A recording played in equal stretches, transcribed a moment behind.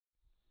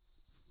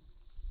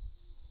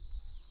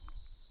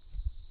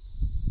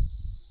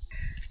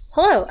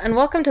Hello, and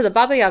welcome to the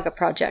Baba Yaga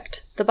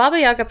Project. The Baba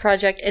Yaga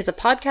Project is a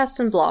podcast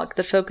and blog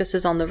that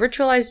focuses on the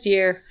ritualized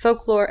year,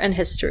 folklore, and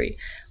history,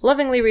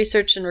 lovingly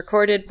researched and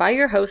recorded by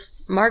your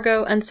hosts,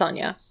 Margot and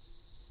Sonia.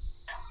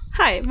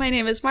 Hi, my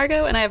name is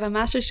Margot, and I have a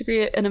master's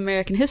degree in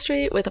American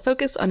history with a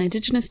focus on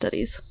Indigenous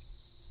studies.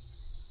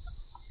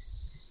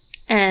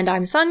 And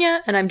I'm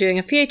Sonia, and I'm doing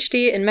a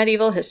PhD in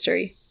medieval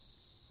history.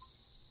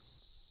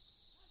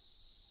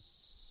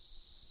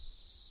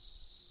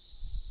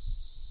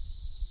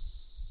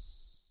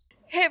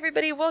 Hey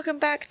everybody, welcome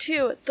back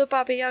to the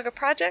Baba Yaga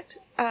Project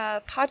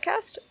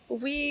podcast.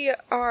 We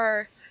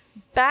are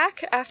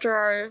back after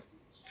our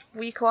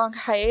week-long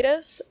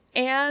hiatus,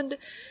 and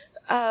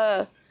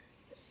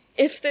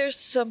if there's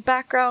some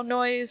background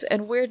noise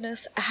and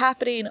weirdness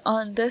happening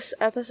on this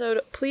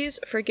episode, please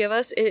forgive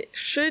us. It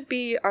should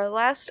be our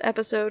last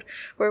episode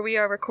where we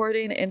are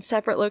recording in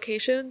separate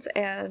locations,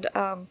 and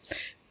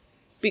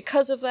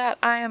because of that,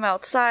 I am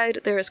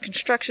outside. There is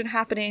construction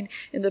happening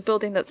in the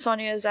building that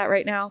Sonia is at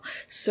right now.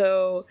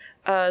 So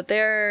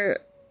the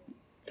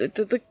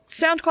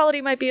sound quality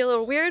might be a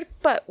little weird,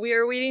 but we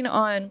are waiting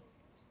on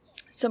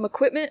some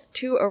equipment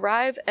to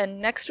arrive,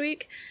 and next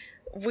week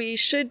we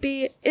should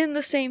be in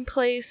the same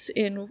place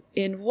in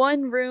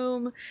one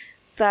room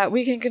that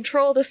we can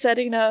control the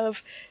setting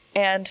of,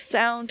 and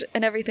sound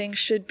and everything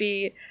should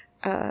be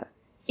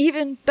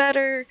even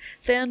better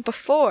than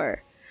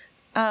before.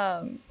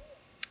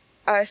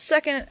 Our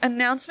second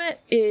announcement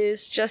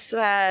is just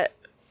that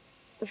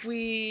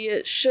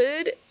we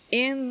should,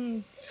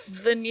 in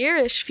the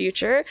nearish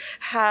future,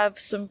 have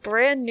some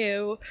brand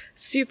new,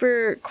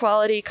 super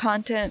quality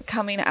content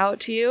coming out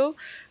to you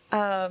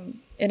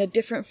in a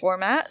different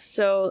format,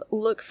 so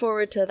look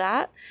forward to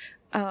that.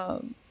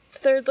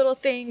 Third little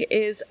thing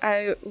is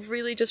I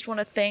really just want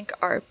to thank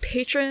our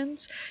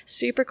patrons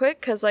super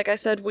quick, because like I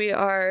said, we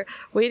are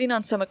waiting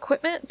on some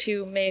equipment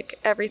to make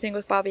everything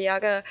with Baba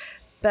Yaga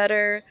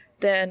better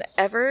than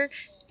ever,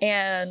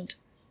 and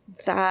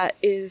that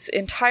is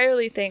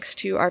entirely thanks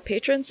to our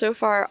patrons. So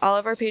far, all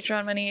of our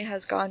Patreon money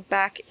has gone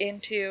back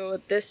into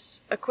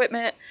this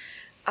equipment,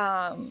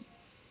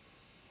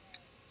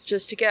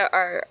 just to get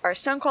our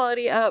sound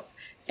quality up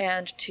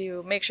and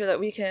to make sure that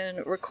we can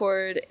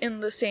record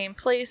in the same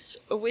place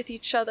with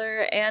each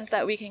other, and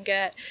that we can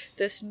get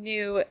this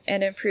new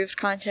and improved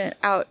content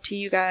out to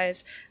you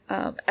guys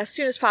as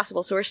soon as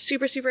possible. So we're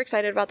super, super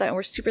excited about that, and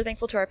we're super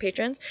thankful to our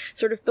patrons.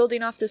 Sort of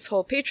building off this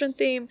whole patron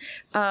theme,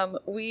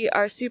 we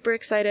are super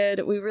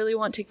excited. We really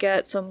want to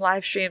get some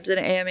live streams and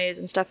AMAs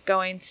and stuff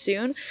going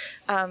soon.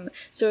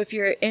 So if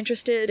you're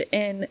interested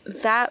in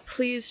that,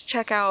 please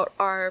check out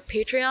our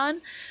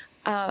Patreon.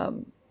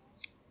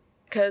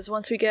 Because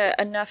once we get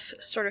enough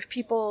sort of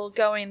people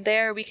going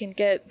there, we can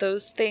get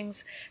those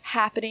things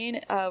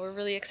happening. We're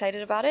really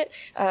excited about it.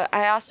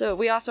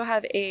 We also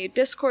have a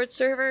Discord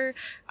server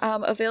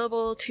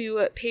available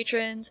to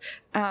patrons,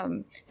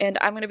 and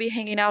I'm going to be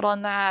hanging out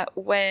on that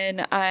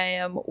when I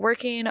am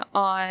working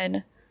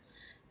on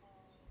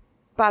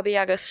Baba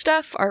Yaga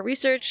stuff, our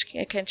research.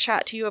 I can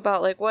chat to you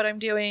about like what I'm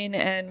doing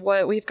and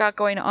what we've got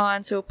going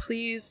on. So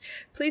please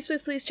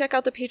check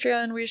out the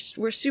Patreon.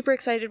 We're super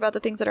excited about the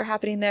things that are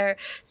happening there.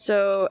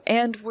 So,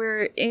 and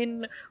we're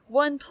in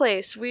one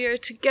place. We are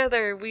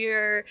together. We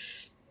are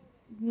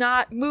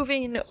not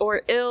moving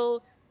or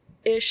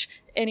ill-ish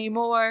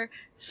anymore.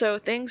 So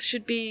things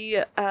should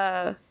be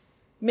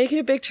making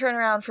a big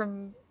turnaround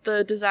from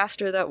the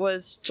disaster that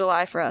was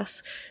July for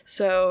us.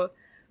 So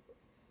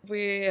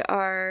we're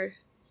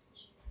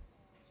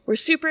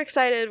super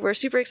excited. We're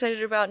super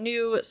excited about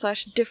new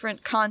 /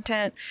 different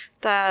content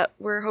that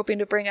we're hoping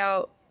to bring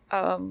out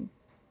in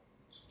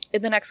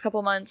the next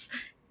couple months,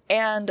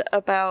 and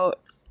about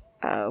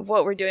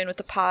what we're doing with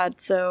the pod.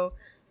 So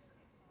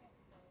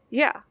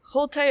yeah,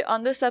 hold tight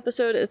on this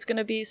episode. It's going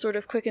to be sort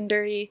of quick and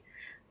dirty,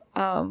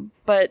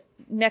 but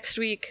next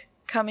week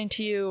coming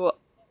to you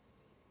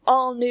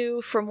all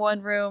new from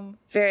one room.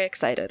 Very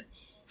excited.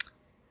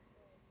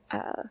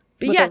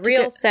 With a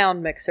real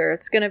sound mixer.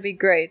 It's going to be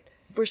great.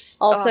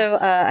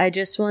 I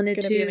just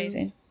wanted to be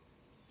amazing.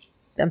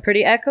 I'm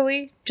pretty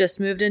echoey. Just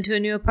moved into a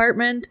new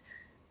apartment.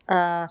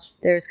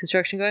 There's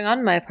construction going on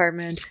in my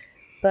apartment,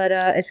 but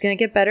it's gonna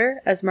get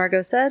better, as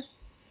Margot said.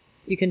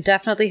 You can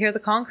definitely hear the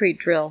concrete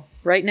drill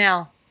right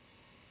now.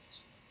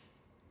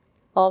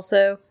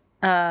 Also,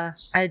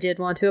 I did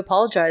want to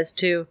apologize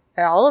to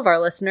all of our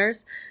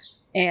listeners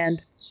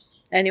and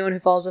anyone who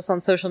follows us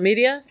on social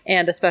media,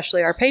 and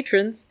especially our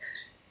patrons.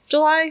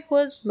 July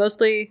was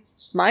mostly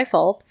my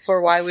fault for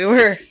why we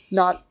were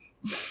not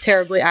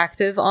terribly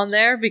active on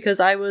there, because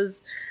I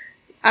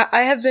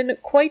have been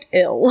quite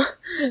ill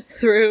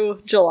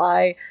through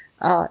July.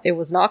 It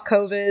was not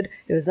COVID.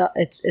 It was not.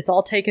 It's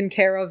all taken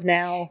care of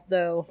now,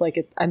 though.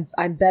 Like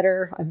I'm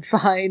better. I'm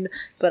fine.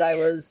 But I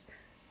was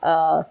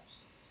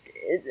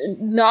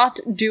not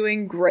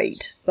doing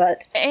great.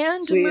 But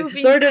we've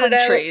sorted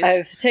countries. It out.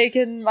 I've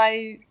taken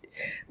my.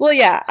 Well,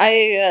 yeah.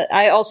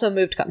 I also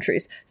moved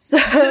countries.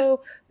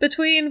 So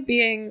between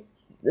being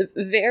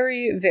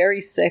very, very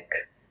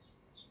sick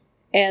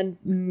and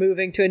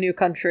moving to a new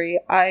country,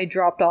 I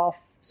dropped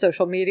off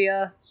social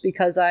media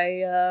because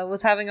I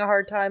was having a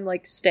hard time,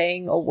 like,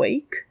 staying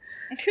awake.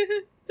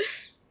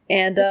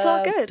 And it's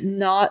all good.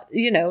 Not,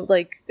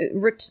 like,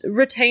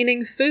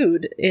 retaining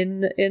food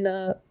in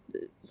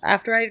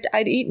after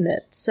I'd eaten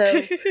it.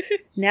 So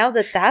now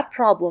that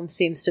problem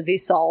seems to be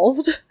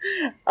solved,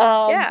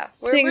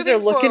 things are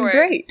looking forward.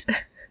 Great.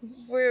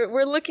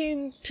 We're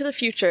looking to the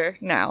future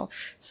now,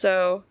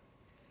 so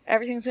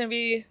everything's gonna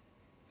be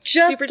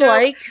just super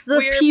like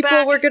dope. the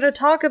people we're going to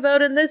talk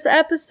about in this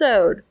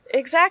episode.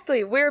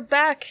 Exactly, we're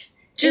back.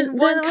 Just in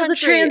one that was a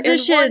country,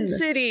 transition. In one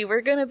city.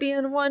 We're gonna be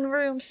in one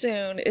room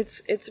soon.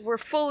 We're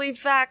fully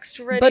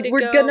vaxxed, ready but to we're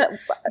go, gonna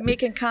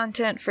making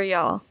content for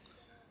y'all.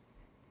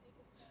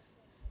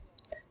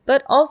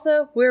 But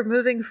also, we're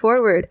moving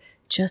forward,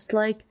 just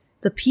like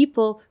the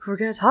people who we're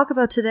going to talk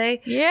about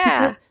today. Yeah.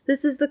 Because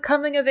this is the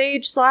coming of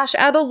age /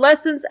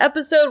 adolescence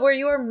episode where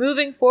you are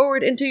moving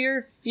forward into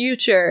your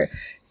future.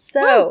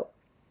 So,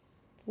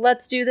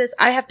 let's do this.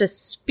 I have to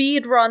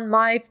speed run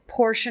my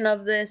portion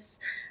of this.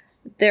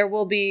 There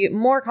will be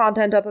more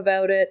content up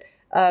about it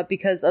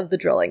because of the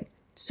drilling.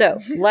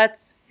 So,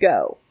 let's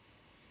go.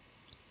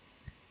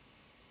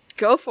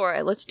 Go for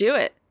it. Let's do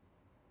it.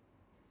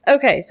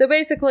 Okay, so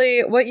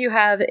basically what you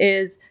have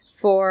is,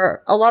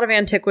 for a lot of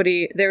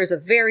antiquity, there is a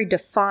very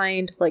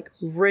defined, like,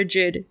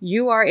 rigid,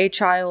 you are a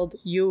child,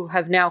 you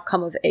have now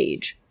come of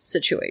age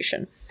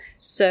situation.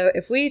 So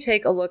if we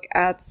take a look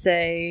at,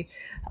 say,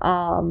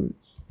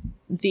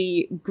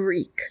 the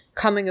Greek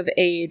coming of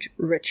age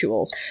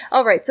rituals.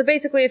 All right, so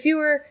basically if you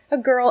were a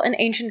girl in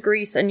ancient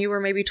Greece and you were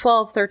maybe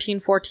 12,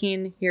 13,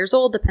 14 years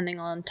old, depending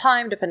on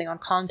time, depending on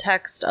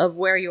context of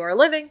where you are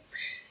living,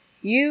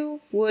 you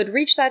would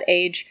reach that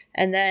age,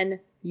 and then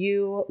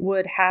you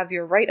would have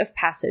your rite of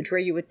passage, where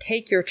you would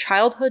take your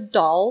childhood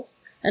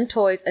dolls and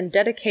toys and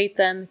dedicate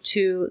them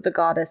to the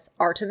goddess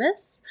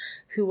Artemis,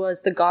 who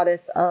was the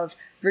goddess of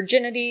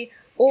virginity,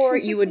 or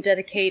you would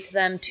dedicate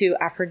them to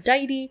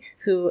Aphrodite,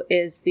 who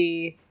is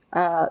the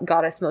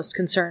goddess most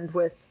concerned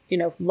with,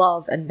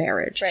 love and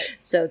marriage. Right.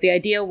 So the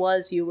idea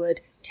was you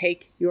would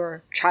take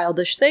your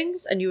childish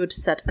things and you would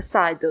set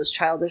aside those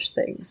childish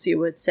things. You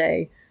would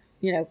say,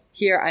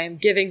 here I am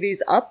giving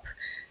these up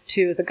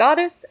to the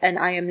goddess, and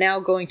I am now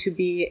going to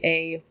be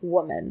a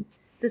woman.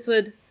 This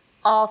would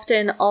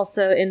often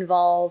also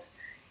involve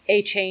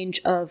a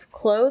change of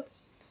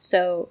clothes.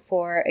 So,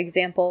 for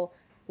example,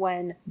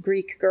 when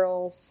Greek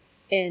girls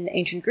in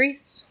ancient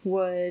Greece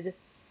would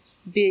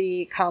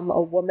become a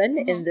woman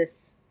in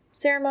this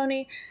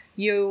ceremony,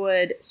 you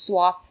would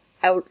swap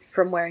out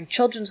from wearing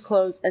children's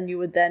clothes, and you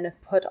would then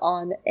put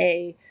on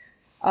a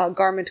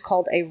garment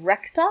called a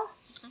recta,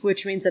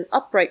 which means an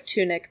upright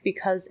tunic,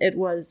 because it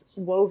was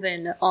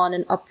woven on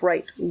an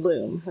upright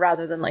loom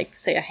rather than, like,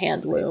 say, a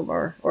hand loom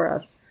or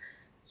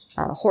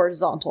a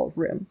horizontal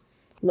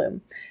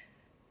loom.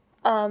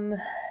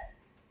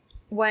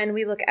 When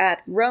we look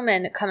at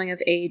Roman coming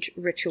of age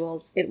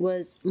rituals, it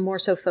was more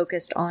so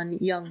focused on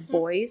young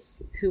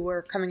boys who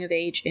were coming of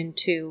age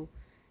into,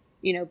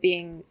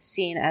 being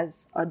seen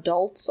as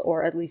adults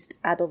or at least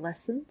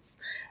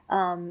adolescents.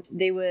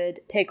 They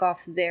would take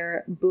off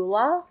their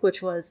bulla,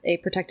 which was a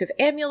protective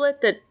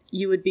amulet that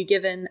you would be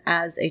given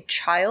as a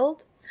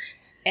child.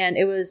 And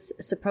it was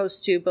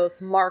supposed to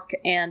both mark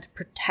and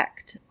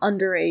protect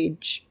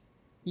underage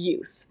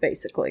youth,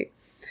 basically.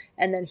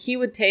 And then he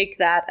would take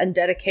that and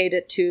dedicate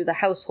it to the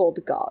household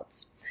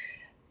gods.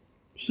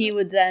 He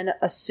would then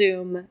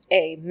assume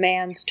a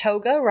man's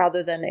toga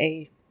rather than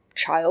a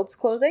child's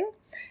clothing.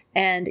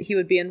 And he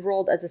would be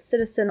enrolled as a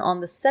citizen on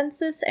the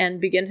census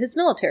and begin his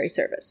military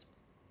service.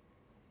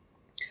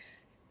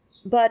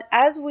 But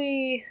as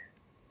we,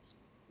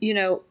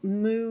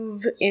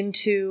 move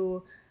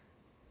into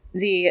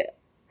the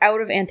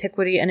out of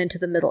antiquity and into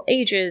the Middle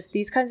Ages,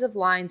 these kinds of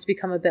lines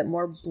become a bit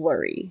more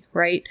blurry,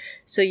 right?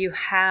 So you're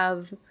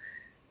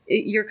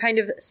kind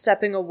of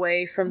stepping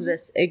away from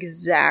this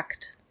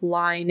exact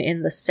line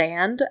in the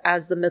sand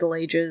as the Middle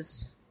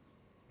Ages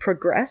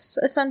progress,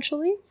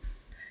 essentially.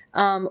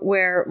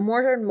 Where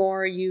more and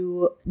more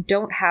you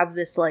don't have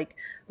this, like,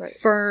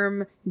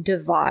 firm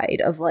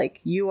divide of, like,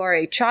 you are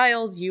a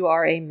child, you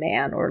are a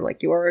man, or,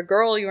 like, you are a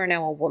girl, you are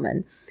now a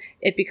woman.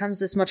 It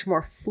becomes this much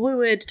more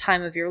fluid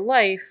time of your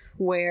life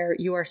where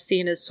you are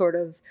seen as sort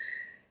of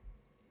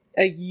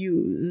a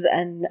youth,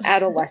 an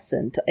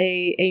adolescent,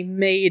 a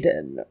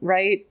maiden,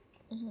 right?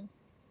 Mm-hmm.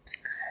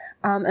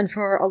 And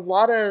for a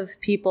lot of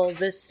people,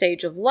 this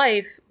stage of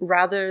life,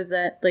 rather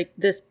than, like,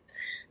 this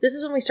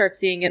is when we start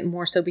seeing it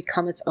more so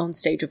become its own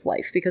stage of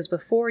life. Because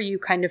before, you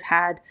kind of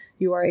had,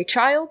 you are a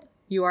child,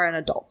 you are an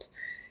adult.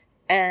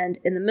 And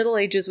in the Middle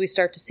Ages, we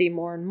start to see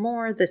more and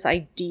more this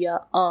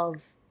idea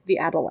of the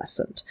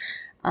adolescent.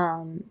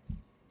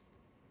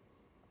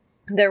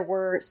 There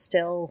were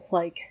still,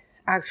 like,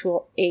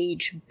 actual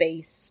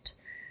age-based,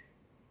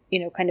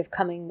 kind of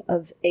coming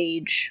of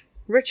age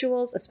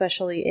rituals,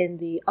 especially in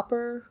the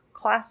upper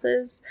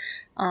classes.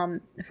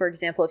 For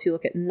example, if you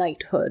look at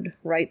knighthood,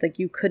 right? Like,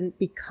 you couldn't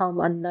become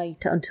a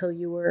knight until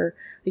you were,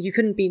 like, you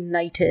couldn't be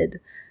knighted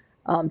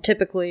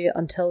typically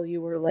until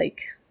you were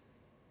like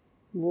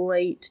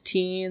late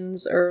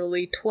teens,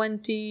 early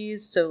 20s.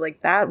 So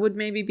like that would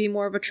maybe be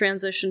more of a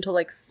transition to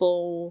like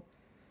full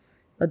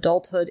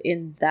adulthood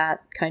in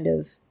that kind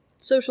of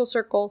social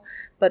circle.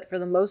 But for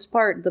the most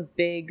part, the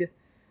big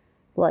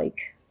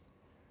like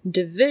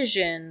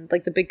division,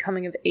 like the big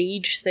coming of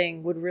age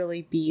thing would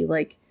really be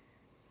like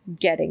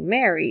getting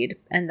married,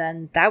 and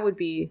then that would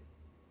be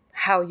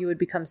how you would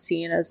become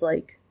seen as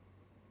like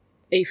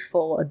a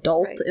full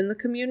adult in the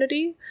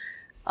community.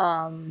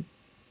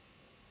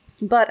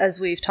 But as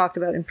we've talked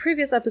about in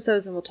previous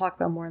episodes, and we'll talk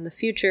about more in the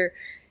future,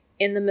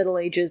 in the Middle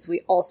Ages,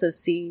 we also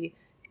see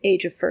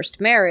age of first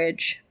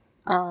marriage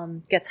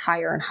gets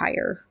higher and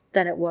higher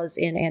than it was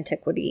in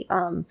antiquity.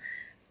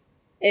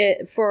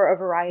 For a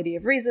variety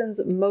of reasons,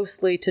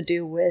 mostly to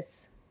do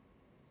with,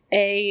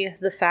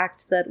 the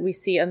fact that we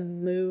see a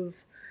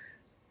move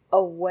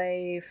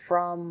away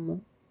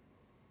from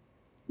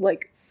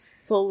like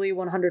fully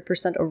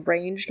 100%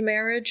 arranged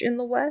marriage in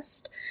the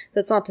West.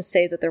 That's not to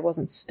say that there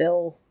wasn't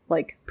still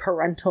like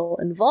parental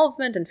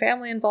involvement and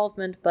family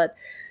involvement, but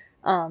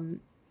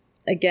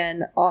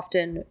again,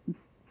 often,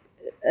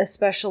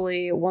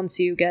 especially once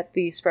you get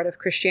the spread of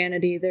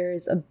Christianity,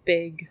 there's a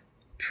big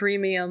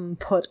premium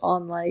put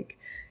on like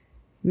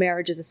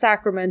marriage is a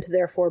sacrament,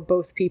 therefore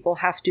both people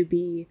have to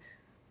be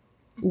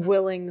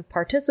willing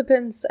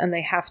participants and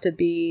they have to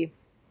be,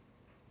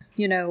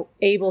 you know,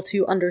 able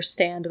to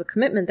understand the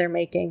commitment they're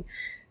making.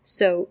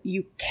 So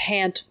you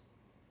can't,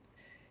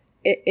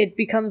 it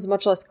becomes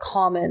much less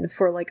common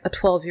for like a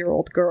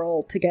 12-year-old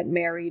girl to get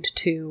married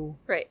to,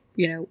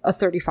 you know, a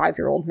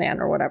 35-year-old man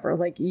or whatever.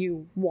 Like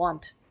you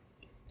want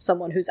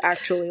someone who's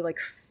actually like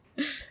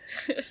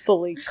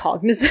fully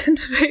cognizant,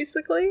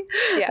 basically,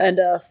 and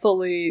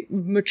fully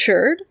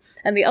matured.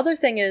 And the other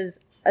thing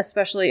is,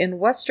 especially in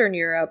Western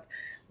Europe,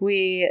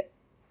 we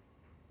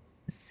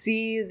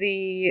see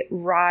the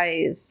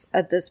rise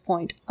at this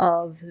point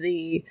of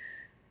the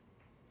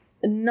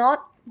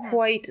not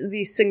quite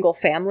the single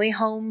family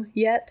home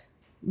yet,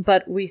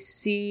 but we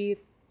see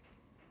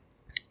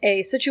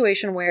a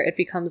situation where it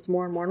becomes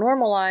more and more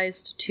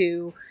normalized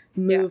to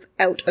move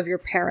out of your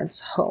parents'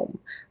 home,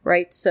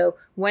 right? So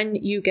when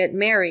you get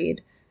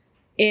married,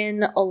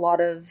 in a lot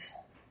of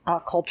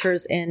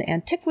cultures in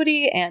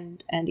antiquity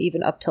and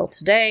even up till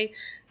today,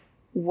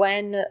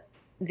 when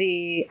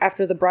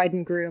after the bride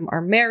and groom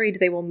are married,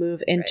 they will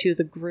move into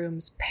the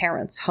groom's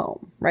parents'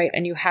 home, right?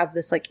 And you have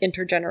this like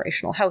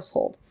intergenerational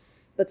household.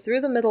 But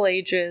through the Middle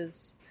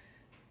Ages,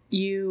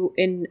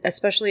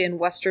 especially in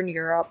Western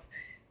Europe,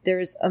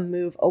 there's a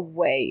move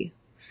away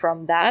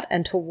from that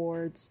and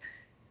towards,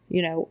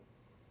 you know,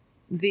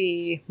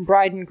 the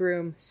bride and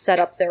groom set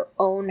up their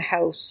own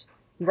house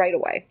right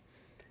away,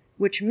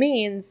 which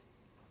means,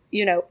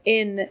 you know,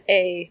 in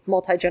a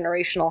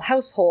multi-generational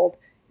household,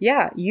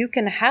 you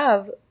can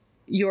have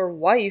your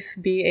wife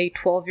be a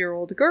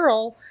 12-year-old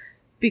girl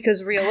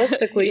because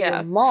realistically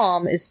your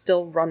mom is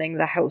still running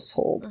the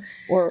household,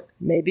 or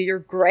maybe your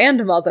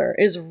grandmother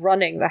is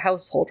running the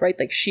household, right?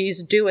 Like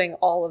she's doing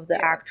all of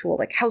the actual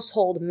like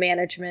household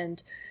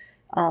management,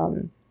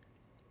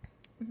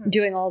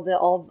 doing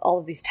all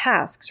of these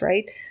tasks,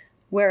 right?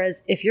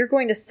 Whereas if you're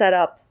going to set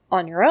up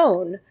on your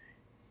own,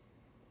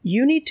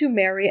 you need to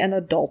marry an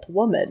adult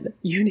woman.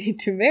 You need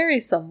to marry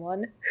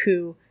someone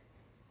who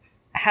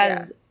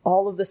has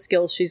all of the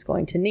skills she's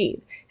going to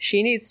need.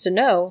 She needs to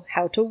know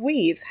how to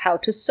weave, how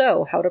to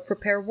sew, how to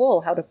prepare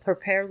wool, how to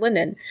prepare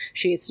linen.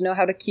 She needs to know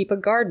how to keep a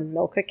garden,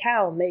 milk a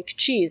cow, make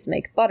cheese,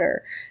 make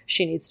butter.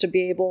 She needs to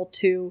be able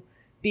to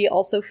be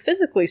also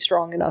physically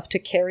strong enough to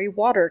carry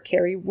water,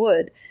 carry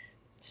wood,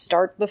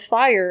 start the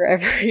fire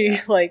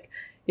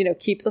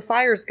keep the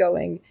fires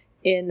going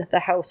in the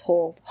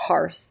household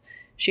hearth.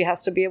 She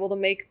has to be able to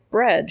make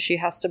bread. She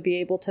has to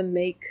be able to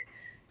make,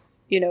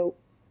 you know,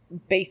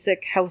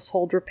 basic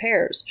household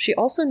repairs. She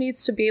also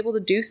needs to be able to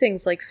do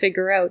things like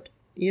figure out,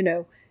 you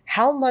know,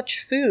 how much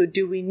food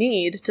do we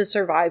need to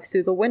survive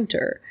through the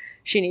winter?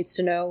 She needs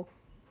to know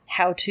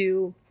how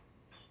to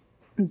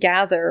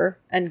gather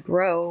and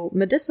grow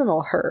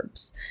medicinal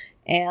herbs,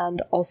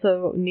 and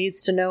also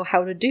needs to know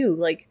how to do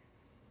like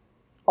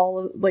all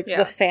of like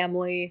the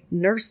family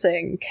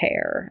nursing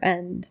care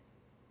and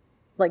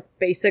like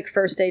basic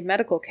first aid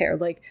medical care.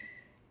 Like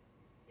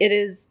it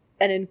is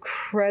an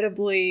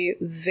incredibly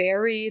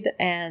varied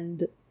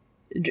and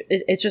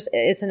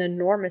it's an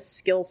enormous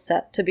skill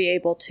set to be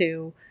able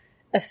to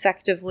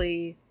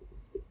effectively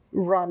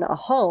run a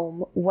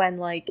home when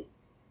like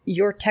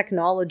your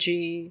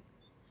technology,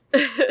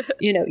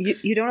 you know,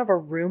 you don't have a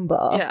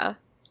Roomba.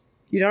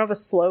 You don't have a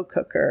slow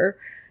cooker.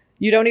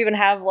 You don't even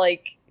have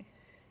like,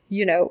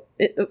 you know,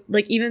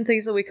 like even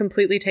things that we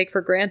completely take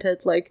for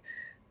granted, like,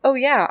 oh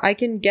yeah, I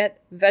can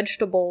get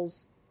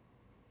vegetables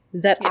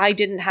that I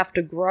didn't have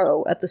to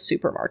grow at the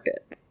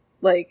supermarket.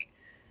 Like,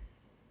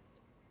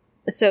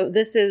 so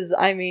this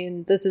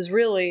is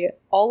really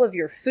all of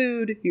your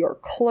food, your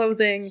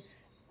clothing,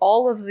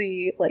 all of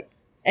the, like,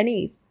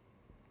 any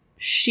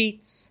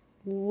sheets,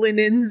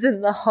 linens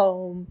in the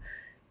home,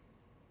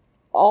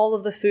 all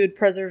of the food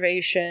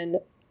preservation,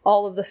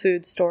 all of the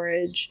food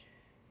storage,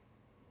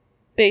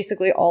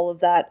 basically all of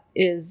that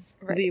is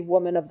the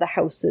woman of the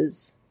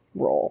house's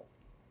role.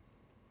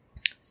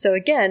 So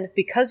again,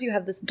 because you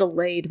have this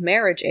delayed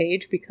marriage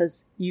age,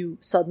 because you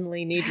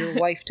suddenly need your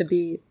wife to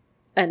be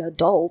an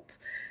adult,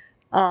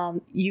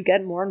 you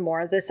get more and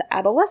more this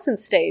adolescent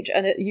stage.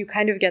 And you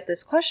kind of get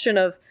this question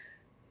of,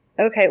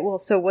 okay, well,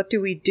 so what do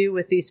we do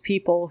with these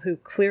people who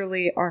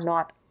clearly are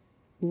not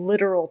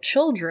literal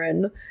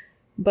children,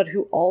 but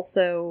who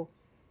also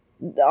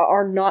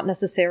are not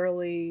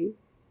necessarily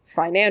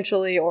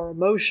financially or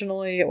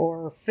emotionally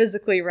or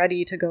physically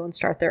ready to go and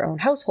start their own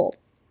household?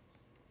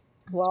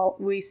 Well,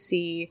 we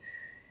see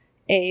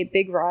a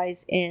big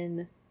rise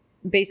in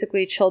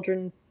basically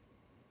children,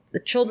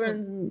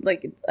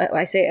 like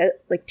I say,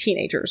 like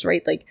teenagers,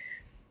 right? Like,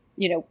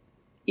 you know,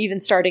 even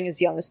starting as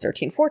young as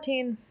 13,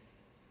 14,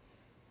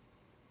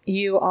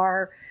 you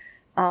are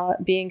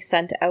being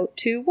sent out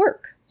to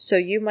work. So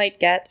you might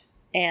get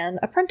an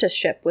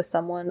apprenticeship with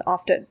someone,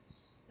 often,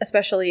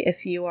 especially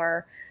if you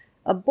are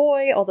a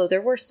boy, although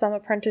there were some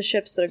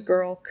apprenticeships that a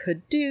girl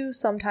could do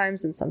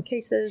sometimes in some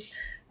cases.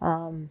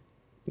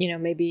 You know,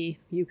 maybe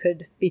you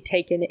could be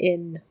taken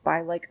in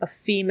by like a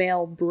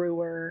female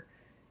brewer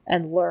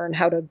and learn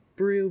how to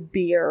brew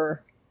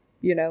beer,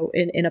 you know,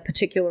 in a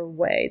particular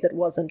way that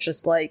wasn't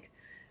just like,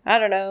 I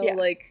don't know,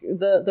 like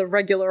the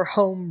regular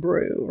home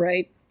brew,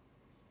 right?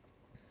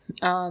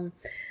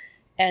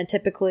 And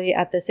typically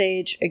at this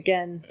age,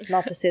 again,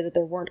 not to say that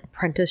there weren't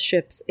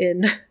apprenticeships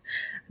in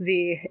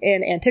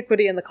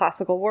antiquity in the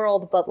classical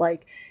world, but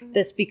like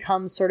this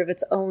becomes sort of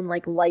its own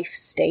like life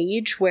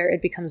stage where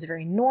it becomes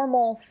very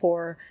normal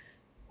for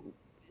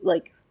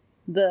like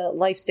the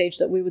life stage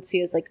that we would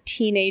see as like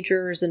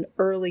teenagers and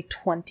early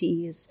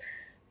 20s.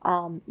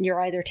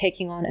 You're either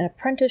taking on an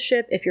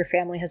apprenticeship if your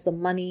family has the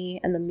money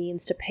and the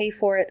means to pay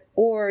for it,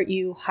 or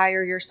you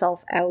hire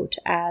yourself out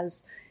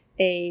as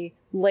a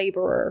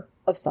laborer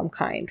of some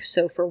kind.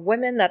 So for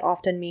women, that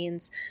often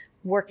means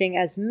working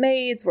as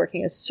maids,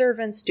 working as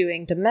servants,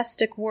 doing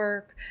domestic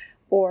work,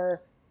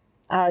 or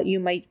you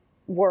might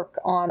work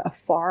on a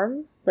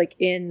farm,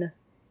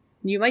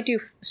 you might do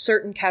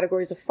certain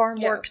categories of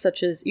farm work,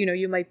 such as, you know,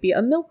 you might be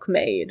a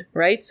milkmaid,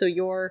 right? So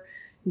your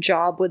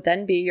job would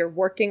then be you're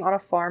working on a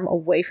farm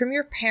away from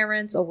your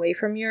parents, away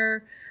from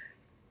your,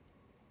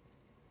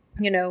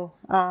 you know,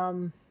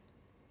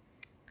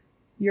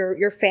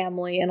 your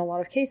family in a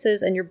lot of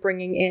cases, and you're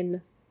bringing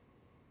in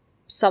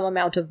some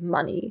amount of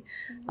money.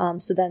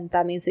 So then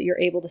that means that you're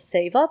able to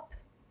save up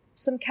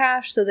some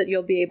cash so that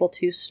you'll be able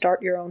to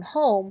start your own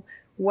home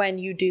when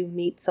you do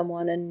meet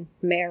someone and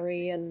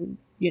marry, and,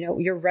 you know,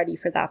 you're ready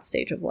for that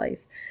stage of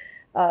life.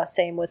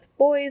 Same with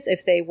boys.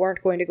 If they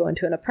weren't going to go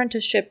into an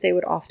apprenticeship, they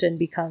would often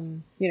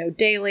become, you know,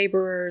 day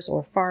laborers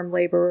or farm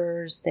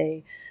laborers.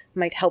 They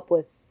might help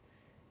with,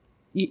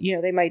 you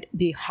know, they might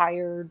be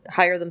hire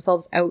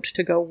themselves out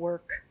to go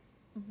work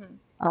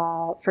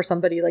for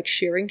somebody, like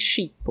shearing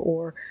sheep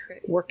or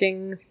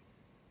working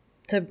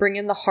to bring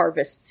in the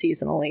harvest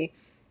seasonally.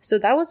 So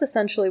that was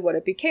essentially what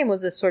it became,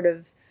 was this sort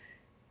of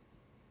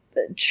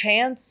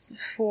chance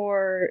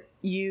for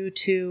you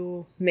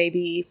to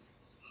maybe,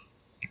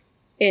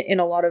 in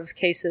a lot of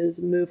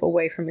cases, move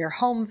away from your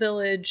home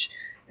village.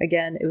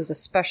 Again, it was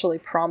especially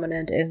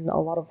prominent in a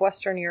lot of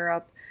Western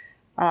Europe.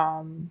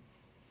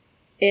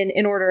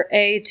 In order,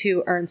 A,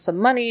 to earn some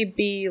money,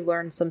 B,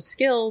 learn some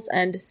skills,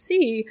 and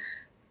C,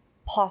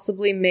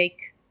 possibly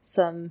make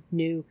some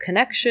new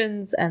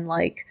connections and,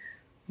 like,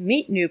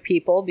 meet new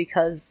people,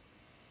 because,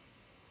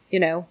 you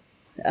know,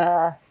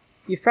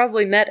 you've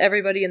probably met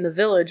everybody in the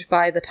village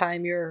by the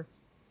time you're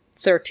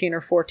 13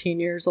 or 14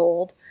 years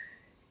old.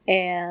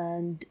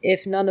 And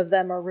if none of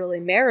them are really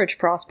marriage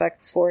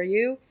prospects for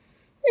you,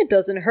 it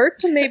doesn't hurt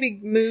to maybe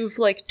move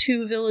like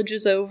 2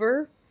 villages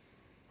over,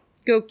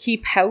 go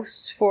keep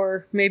house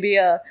for maybe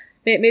a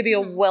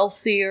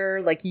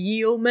wealthier like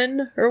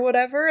yeoman or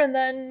whatever, and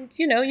then,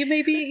 you know, you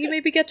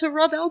maybe get to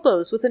rub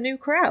elbows with a new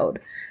crowd.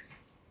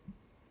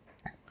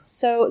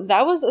 So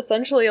that was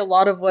essentially a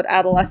lot of what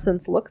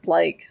adolescence looked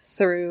like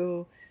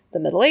through the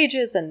Middle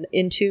Ages and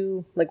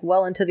into like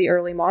well into the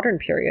early modern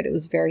period. It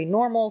was very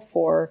normal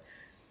for,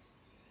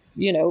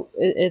 you know,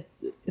 it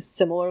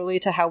similarly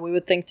to how we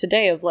would think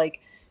today of like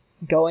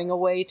going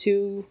away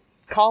to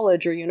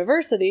college or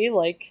university.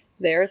 Like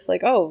there it's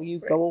like, oh, you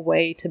go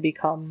away to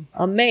become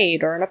a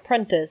maid or an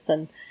apprentice,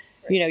 and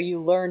you know,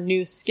 you learn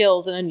new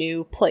skills in a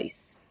new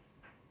place.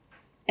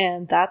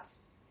 And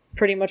that's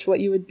pretty much what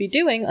you would be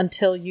doing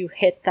until you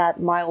hit that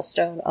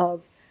milestone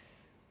of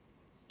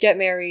get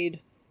married,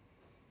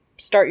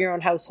 start your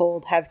own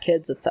household, have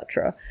kids,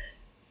 etc.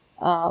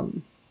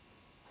 And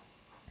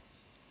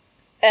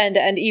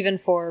even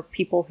for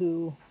people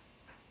who,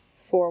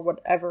 for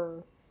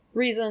whatever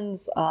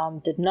reasons,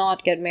 did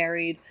not get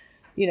married,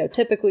 you know,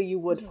 typically you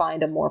would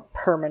find a more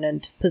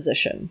permanent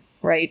position,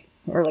 right?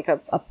 Or like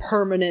a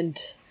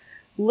permanent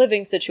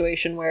living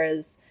situation,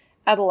 whereas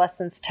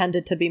adolescence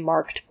tended to be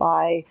marked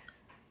by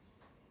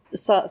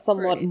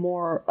somewhat Right.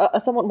 more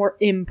somewhat more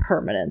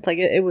impermanent. Like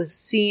it was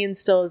seen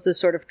still as this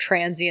sort of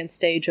transient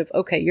stage of,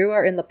 okay, you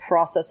are in the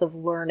process of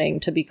learning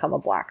to become a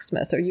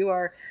blacksmith, or you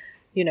are,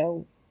 you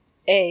know,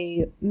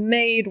 a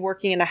maid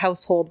working in a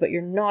household, but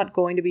you're not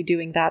going to be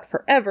doing that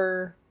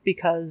forever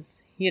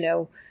because, you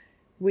know,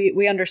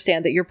 we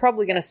understand that you're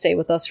probably going to stay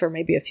with us for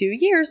maybe a few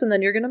years and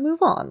then you're going to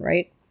move on,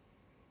 right?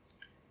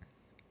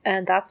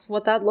 And that's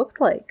what that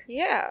looked like.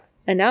 Yeah.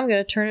 And now I'm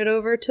going to turn it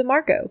over to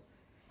Margot.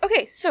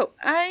 Okay, so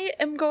I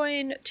am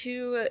going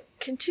to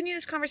continue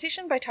this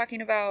conversation by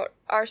talking about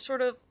our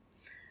sort of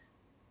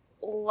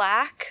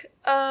lack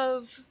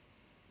of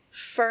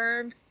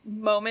firm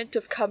moment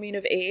of coming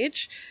of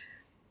age,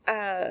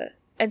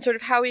 and sort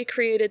of how we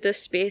created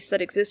this space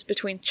that exists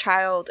between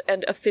child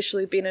and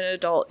officially being an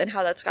adult, and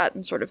how that's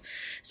gotten sort of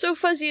so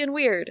fuzzy and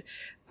weird.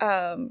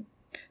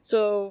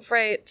 So,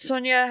 right,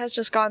 Sonia has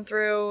just gone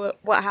through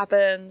what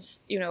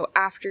happens, you know,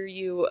 after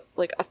you,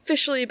 like,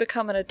 officially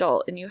become an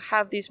adult, and you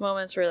have these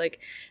moments where, like,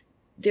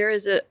 there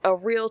is a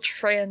real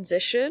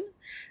transition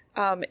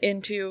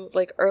into,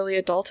 like, early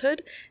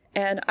adulthood,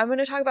 and I'm going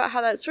to talk about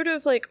how that sort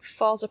of, like,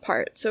 falls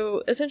apart.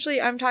 So,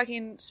 essentially, I'm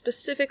talking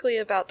specifically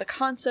about the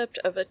concept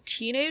of a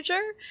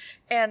teenager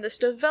and this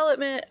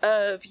development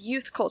of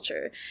youth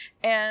culture,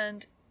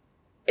 and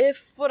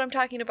if what I'm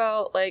talking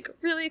about, like,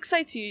 really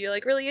excites you, you're,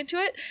 like, really into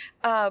it,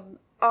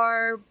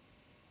 our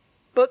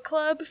book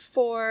club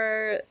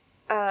for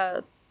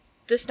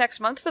this next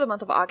month, for the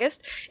month of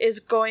August, is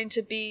going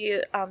to be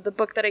the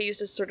book that I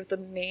used as sort of the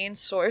main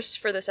source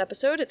for this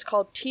episode. It's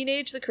called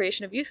Teenage, the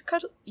Creation of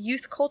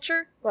Youth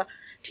Culture. Well,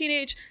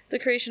 Teenage, the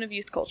Creation of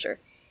Youth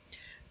Culture.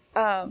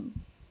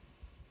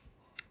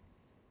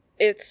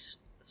 It's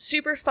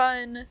super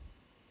fun,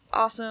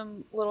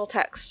 awesome little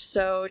text,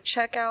 so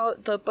check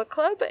out the book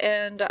club,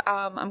 and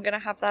I'm gonna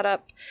have that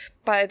up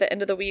by the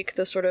end of the week,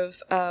 the sort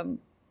of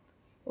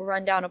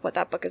rundown of what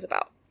that book is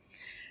about.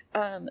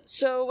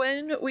 So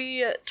when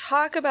we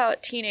talk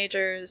about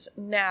teenagers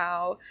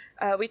now,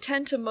 we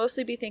tend to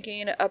mostly be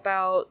thinking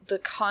about the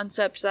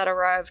concept that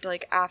arrived,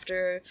 like,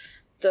 after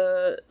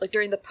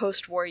during the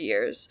post-war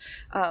years.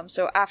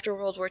 So after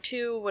World War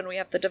II, when we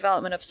have the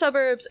development of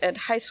suburbs and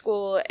high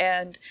school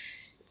and,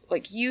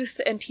 like, youth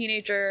and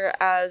teenager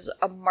as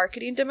a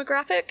marketing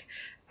demographic.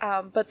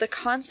 But the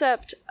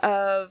concept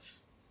of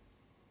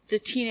the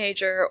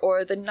teenager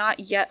or the not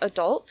yet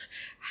adult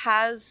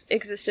has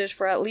existed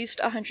for at least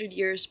 100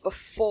 years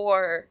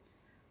before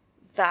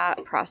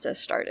that process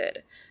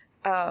started.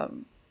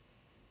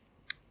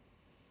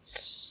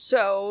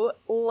 So,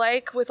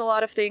 like with a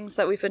lot of things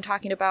that we've been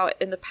talking about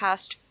in the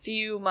past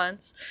few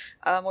months,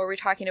 where we're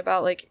talking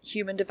about, like,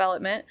 human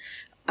development,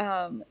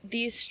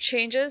 these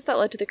changes that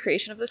led to the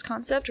creation of this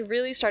concept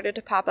really started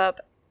to pop up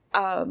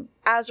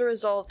as a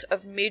result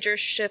of major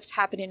shifts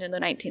happening in the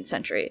 19th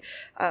century.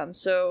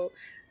 So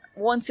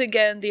once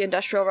again, the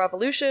Industrial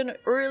Revolution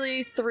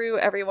really threw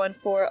everyone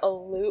for a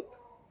loop.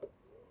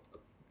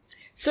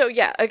 So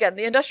yeah, again,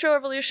 the Industrial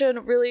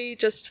Revolution really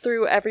just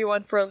threw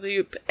everyone for a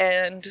loop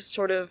and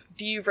sort of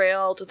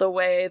derailed the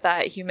way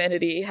that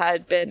humanity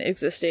had been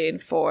existing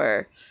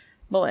for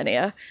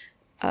millennia.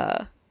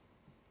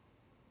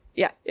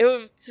 Yeah,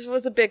 it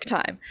was a big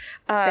time.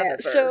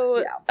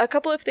 So a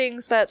couple of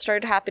things that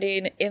started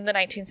happening in the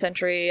 19th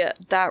century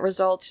that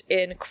result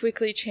in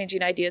quickly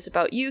changing ideas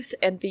about youth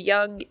and the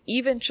young,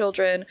 even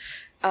children,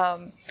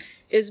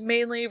 is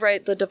mainly,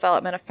 right, the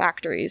development of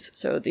factories.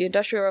 So the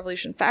Industrial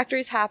Revolution,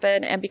 factories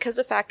happen, and because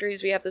of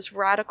factories, we have this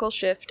radical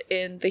shift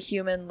in the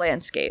human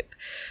landscape.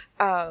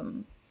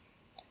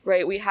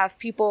 Right, we have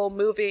people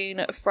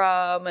moving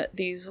from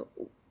these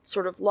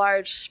sort of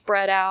large,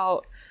 spread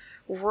out,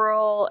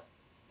 rural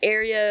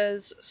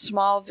areas,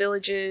 small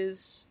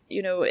villages,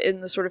 you know,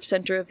 in the sort of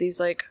center of these,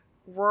 like,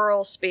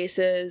 rural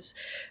spaces,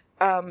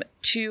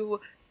 to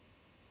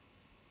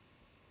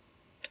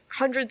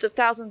hundreds of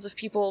thousands of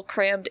people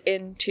crammed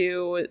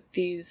into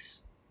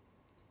these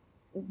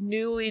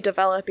newly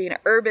developing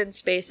urban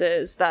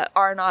spaces that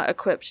are not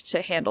equipped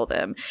to handle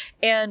them.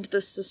 And the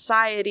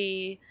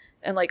society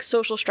and, like,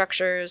 social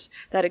structures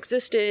that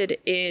existed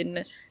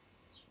in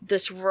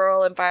this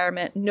rural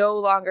environment no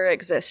longer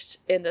exist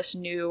in this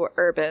new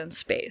urban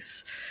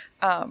space.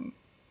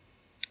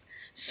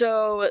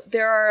 So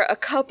there are a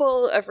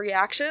couple of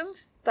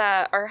reactions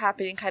that are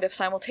happening kind of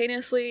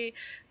simultaneously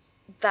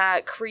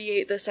that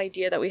create this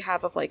idea that we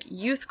have of, like,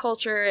 youth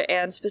culture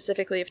and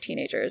specifically of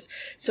teenagers.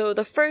 So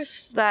the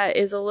first that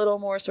is a little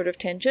more sort of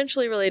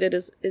tangentially related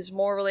is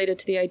more related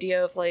to the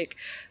idea of, like,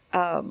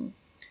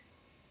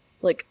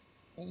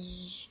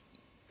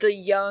 the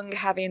young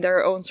having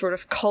their own sort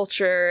of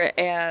culture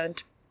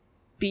and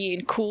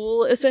being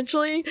cool,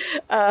 essentially,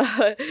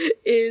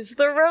 is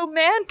the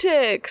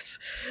Romantics.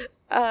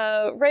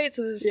 Right,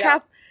 so this is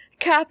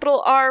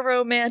capital R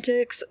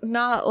Romantics,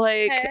 not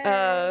like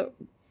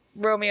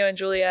Romeo and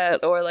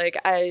Juliet or,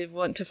 like, I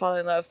Want to Fall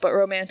in Love, but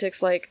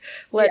Romantics like,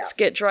 let's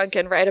get drunk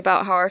and write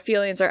about how our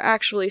feelings are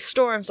actually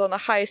storms on the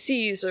high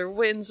seas or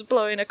winds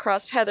blowing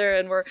across heather,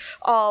 and we're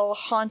all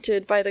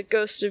haunted by the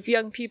ghosts of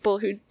young people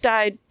who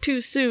died too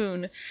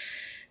soon.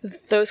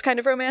 those kind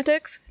of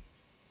romantics.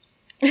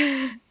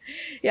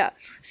 Yeah.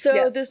 So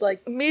Yeah, this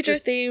like, major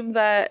just- theme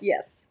that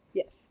Yes.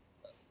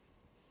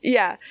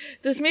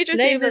 this major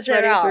Name theme that's is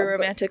running Rob, through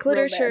romantic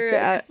literature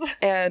romantics.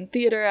 and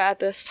theater at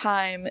this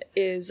time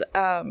is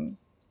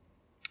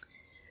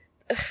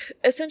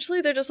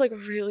essentially they're just like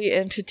really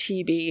into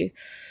TB.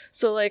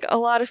 So like a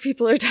lot of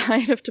people are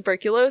dying of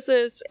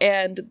tuberculosis,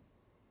 and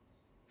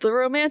the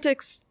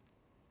romantics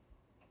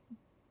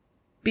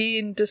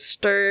being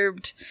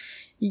disturbed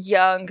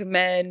young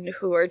men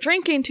who are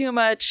drinking too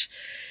much.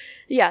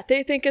 Yeah,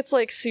 they think it's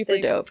like super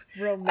dope.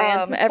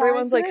 Romanticize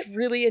Everyone's like it?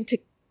 really into.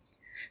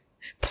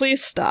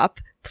 Please stop.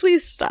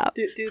 Please stop.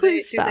 Do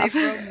Please they stop.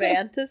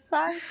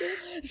 romanticize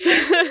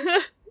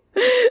it?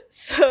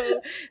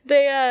 So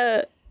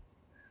they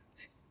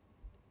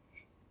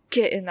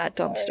get in that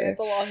dumpster. Sorry, I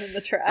belong in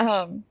the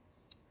trash.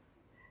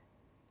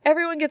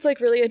 Everyone gets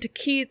like really into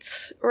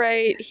Keats,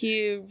 right?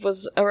 He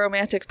was a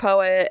romantic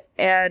poet,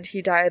 and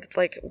he died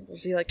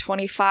was he like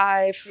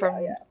 25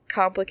 from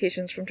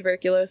complications from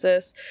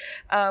tuberculosis.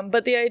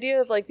 But the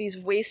idea of like these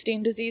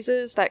wasting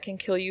diseases that can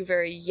kill you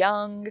very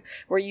young,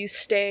 where you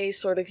stay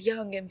sort of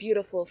young and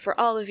beautiful for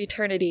all of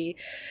eternity,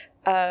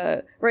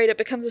 right? It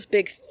becomes this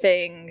big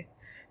thing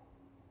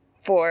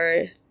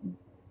for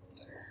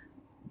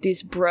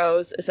these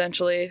bros,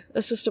 essentially.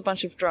 It's just a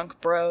bunch of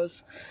drunk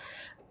bros.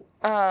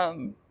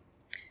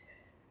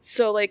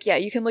 So, like, yeah,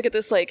 you can look at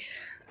this, like,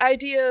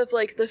 idea of,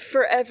 like, the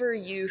forever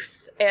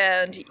youth,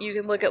 and you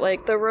can look at,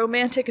 like, the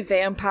romantic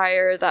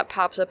vampire that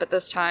pops up at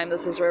this time.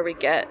 This is where we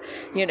get,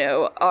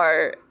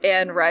 our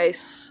Anne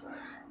Rice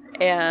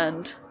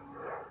and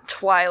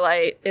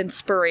Twilight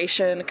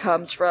inspiration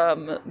comes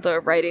from the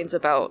writings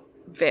about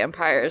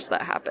vampires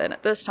that happen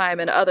at this time,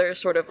 and other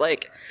sort of,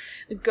 like,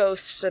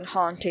 ghosts and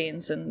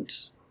hauntings and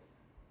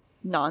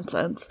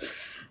nonsense.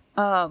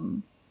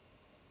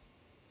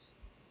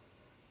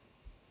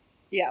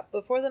 Yeah,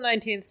 before the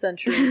 19th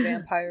century,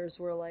 vampires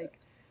were, like,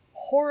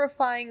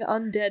 horrifying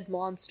undead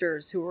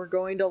monsters who were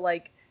going to,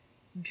 like,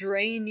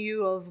 drain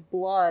you of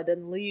blood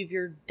and leave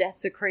your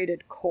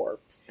desecrated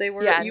corpse. They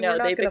were,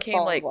 they became,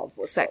 fall like, in love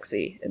with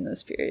sexy in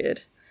this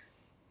period.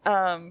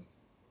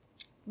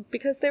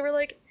 Because they were,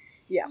 like,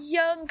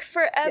 young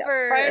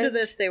forever. Yeah. Prior to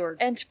this, they were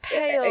and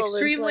pale,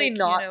 extremely and,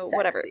 not sexy.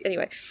 whatever.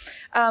 Anyway,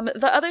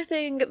 the other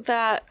thing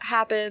that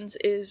happens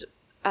is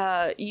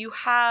you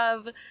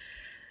have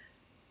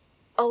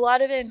a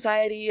lot of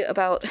anxiety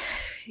about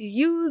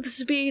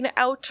youths being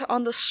out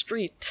on the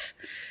street,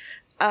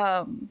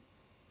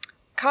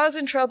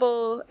 causing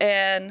trouble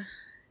and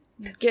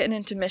getting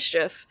into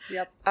mischief.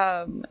 Yep.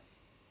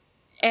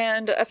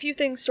 And a few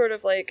things sort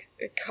of like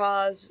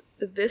cause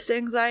this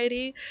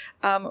anxiety.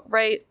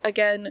 Right.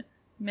 Again,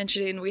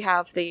 mentioning we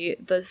have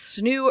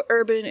this new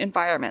urban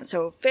environment.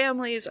 So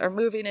families are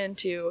moving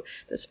into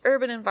this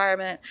urban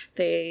environment.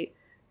 They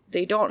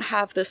don't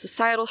have the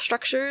societal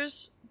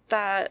structures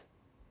that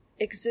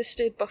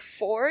existed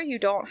before. You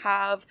don't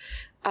have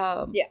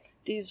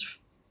these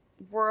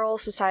rural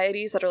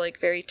societies that are like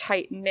very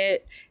tight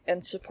knit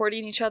and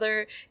supporting each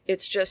other.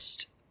 It's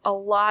just a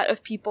lot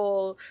of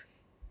people,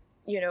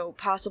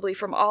 possibly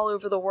from all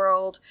over the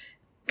world,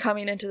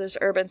 coming into this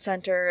urban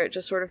center,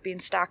 just sort of being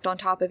stacked on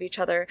top of each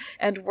other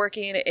and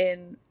working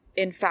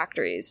in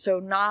factories. So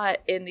not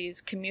in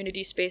these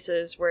community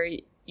spaces where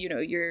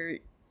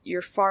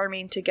you're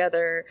farming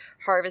together,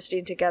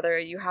 harvesting together.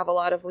 You have a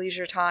lot of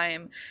leisure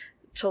time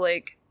to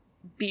like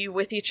be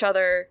with each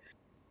other,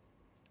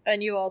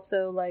 and you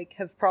also like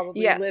have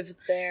probably lived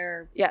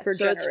there for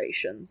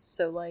generations.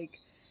 So like,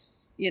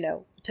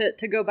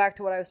 to go back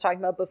to what I was talking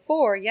about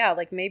before,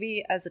 like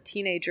maybe as a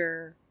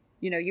teenager,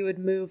 you would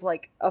move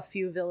like a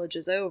few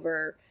villages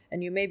over,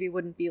 and you maybe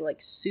wouldn't be like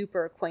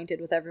super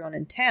acquainted with everyone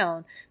in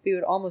town, but you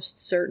would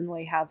almost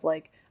certainly have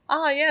like,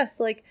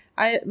 like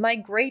my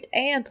great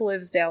aunt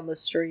lives down the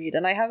street,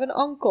 and I have an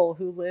uncle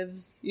who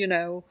lives,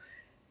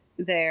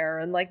 there,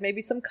 and like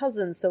maybe some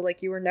cousins. So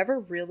like you were never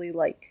really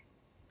like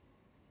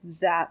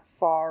that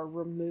far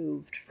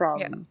removed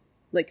from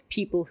like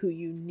people who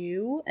you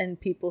knew and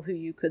people who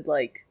you could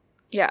like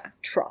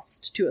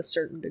trust to a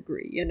certain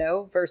degree,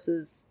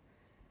 versus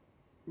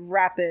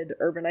rapid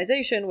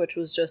urbanization, which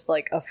was just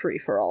like a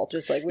free-for-all,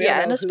 just like we don't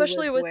know and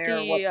especially who lives with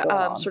where, what's going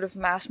on. Sort of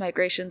mass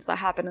migrations that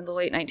happened in the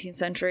late 19th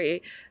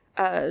century,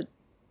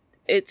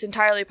 it's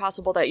entirely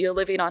possible that you're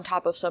living on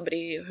top of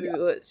somebody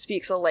who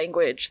speaks a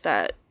language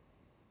that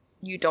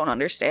you don't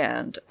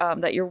understand,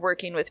 that you're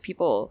working with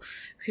people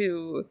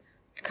who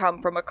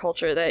come from a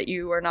culture that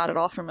you are not at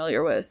all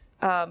familiar with,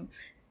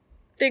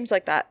 things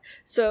like that.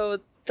 So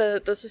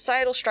the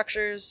societal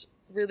structures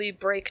really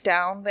break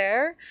down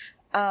there,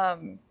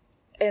 and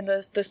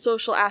the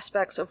social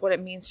aspects of what it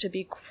means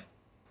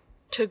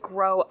to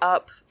grow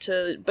up,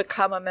 to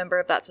become a member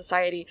of that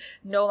society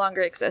no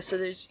longer exist.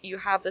 So you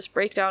have this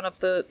breakdown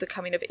of the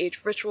coming of age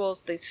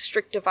rituals, these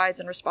strict divides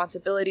and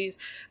responsibilities,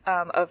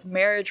 of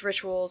marriage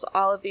rituals.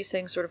 All of these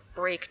things sort of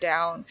break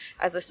down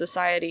as a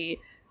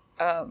society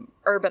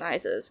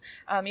urbanizes.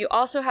 You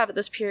also have at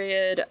this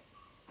period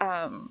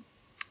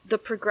the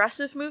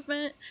progressive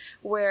movement,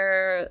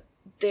 where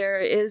there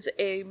is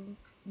a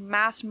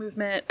mass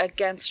movement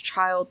against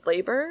child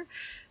labor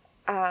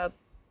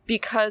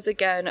because,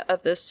 again,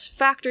 of this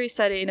factory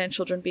setting and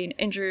children being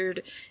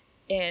injured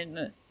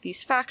in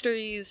these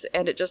factories,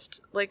 and it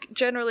just, like,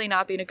 generally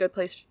not being a good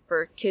place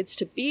for kids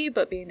to be,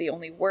 but being the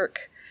only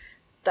work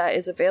that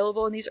is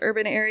available in these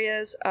urban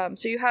areas.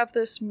 So you have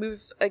this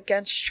move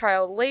against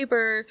child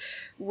labor,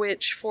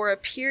 which for a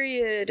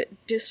period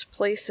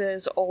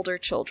displaces older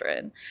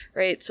children,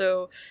 right?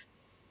 So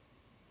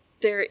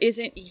there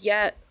isn't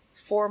yet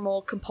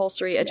formal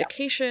compulsory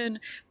education,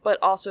 but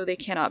also they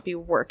cannot be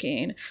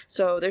working.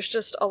 So there's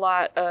just a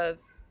lot of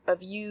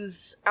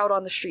youths out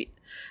on the street.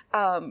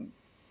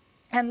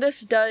 And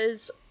this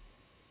does,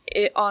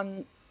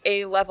 on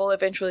a level,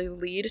 eventually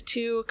lead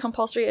to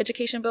compulsory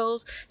education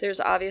bills. There's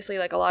obviously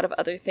like a lot of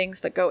other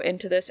things that go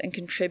into this and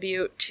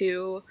contribute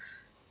to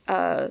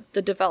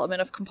the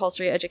development of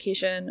compulsory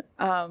education.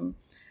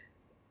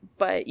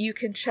 But you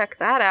can check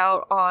that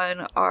out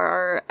on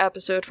our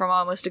episode from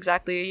almost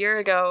exactly a year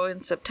ago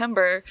in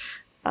September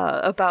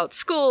about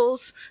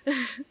schools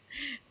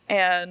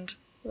and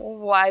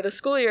why the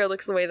school year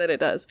looks the way that it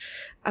does.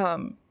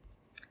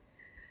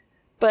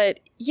 But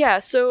yeah,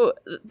 so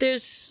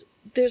there's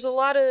a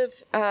lot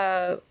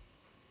of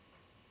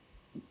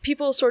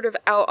people sort of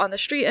out on the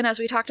street, and as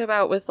we talked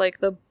about with like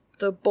the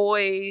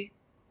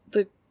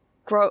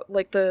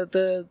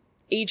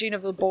aging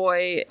of the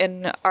boy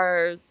in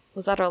our,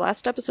 was that our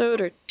last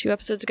episode or 2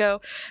 episodes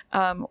ago?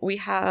 We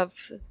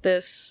have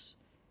this,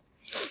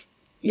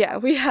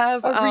 we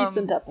have a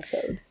recent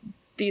episode.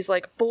 These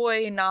like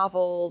boy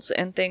novels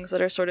and things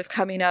that are sort of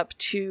coming up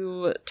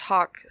to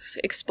talk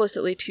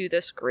explicitly to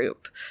this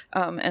group,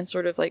 and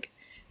sort of like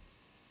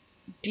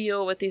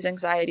deal with these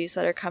anxieties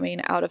that are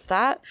coming out of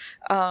that.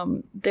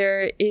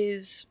 There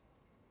is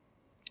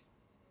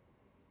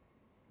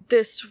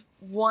this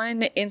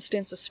one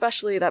instance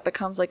especially that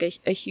becomes like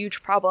a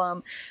huge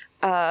problem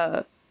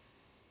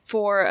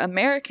for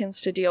Americans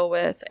to deal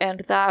with,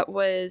 and that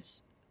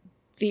was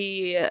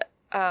the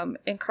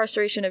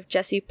incarceration of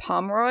Jesse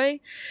Pomeroy,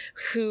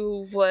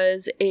 who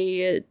was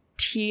a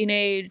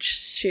teenage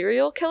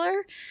serial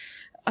killer.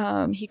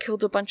 He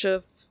killed a bunch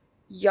of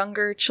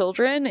younger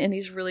children in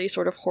these really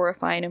sort of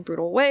horrifying and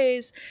brutal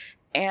ways,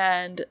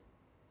 and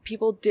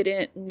people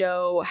didn't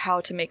know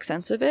how to make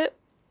sense of it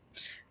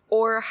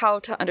or how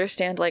to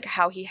understand like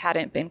how he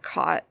hadn't been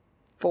caught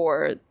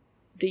for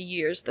the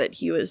years that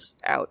he was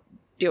out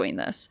doing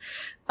this.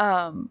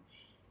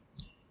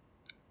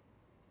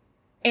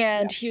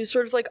 And he was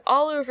sort of like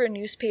all over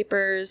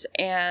newspapers,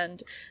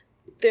 and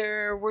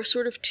there were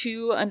sort of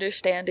 2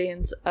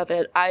 understandings of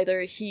it.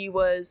 Either he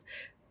was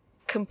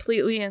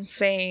completely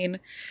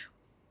insane,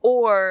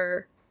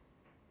 or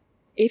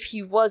if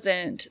he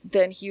wasn't,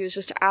 then he was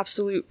just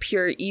absolute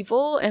pure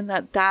evil, and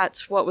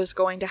that's what was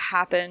going to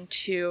happen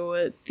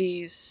to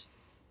these,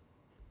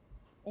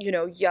 you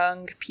know,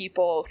 young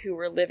people who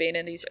were living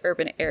in these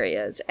urban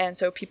areas. And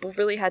so people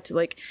really had to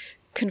like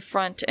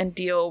confront and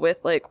deal with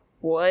like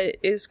what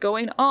is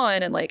going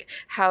on, and like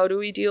how do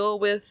we deal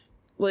with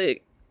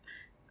like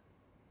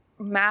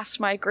mass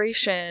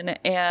migration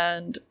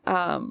and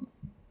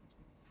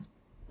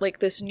like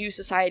this new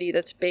society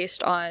that's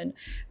based on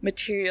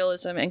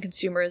materialism and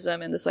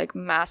consumerism and this like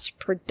mass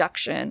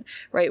production,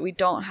 right? We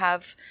don't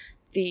have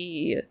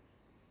the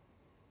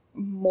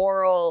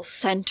moral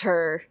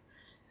center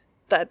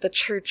that the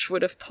church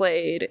would have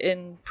played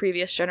in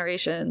previous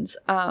generations.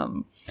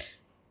 And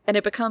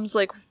it becomes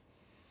like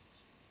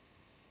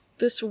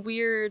this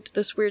weird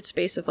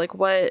space of like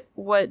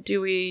what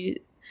do we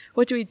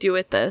do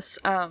with this?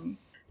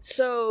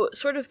 So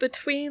sort of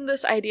between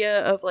this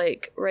idea of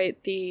like, right,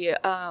 the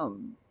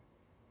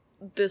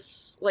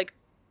this like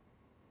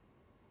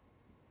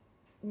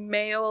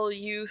male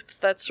youth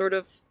that's sort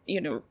of,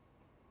 you know,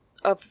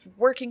 of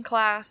working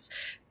class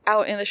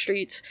out in the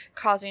streets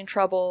causing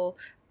trouble,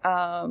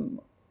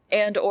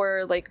 and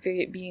or like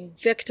being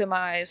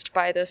victimized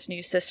by this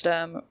new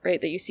system,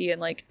 right, that you see in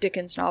like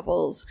Dickens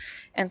novels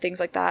and things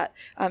like that.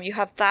 You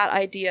have that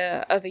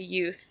idea of a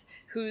youth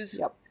who's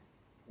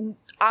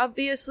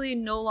obviously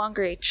no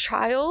longer a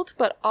child,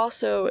 but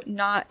also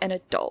not an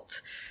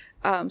adult.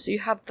 So you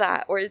have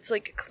that, where it's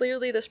like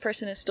clearly this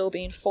person is still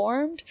being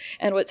formed,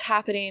 and what's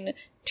happening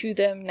to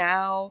them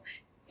now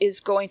is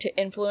going to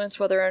influence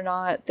whether or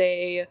not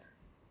they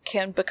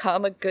can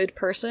become a good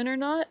person or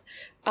not.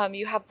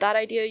 You have that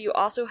idea. You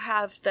also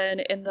have then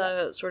in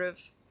the sort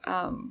of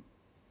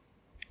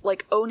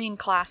like owning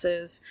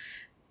classes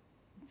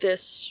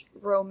this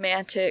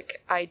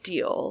romantic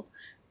ideal,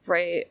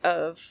 right,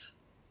 of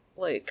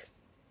like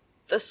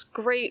this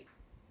great,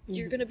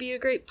 you're gonna be a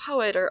great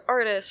poet or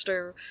artist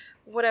or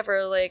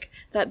whatever, like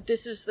that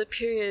this is the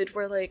period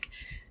where like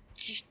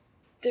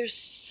there's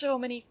so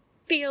many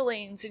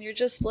feelings and you're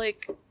just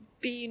like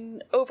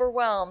being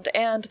overwhelmed,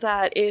 and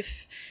that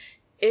if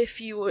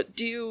you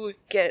do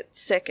get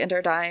sick and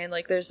are dying,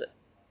 like there's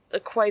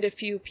quite a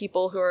few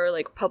people who are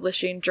like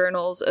publishing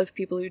journals of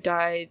people who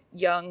died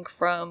young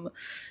from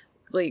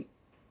like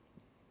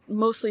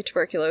mostly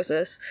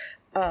tuberculosis,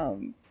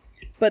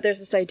 But there's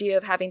this idea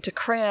of having to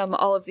cram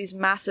all of these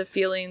massive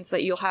feelings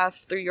that you'll have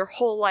through your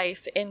whole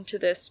life into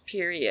this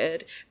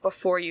period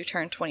before you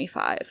turn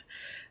 25.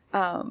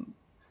 And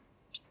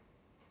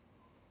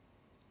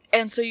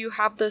so you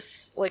have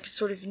this like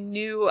sort of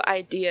new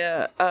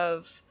idea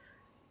of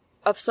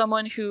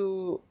someone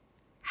who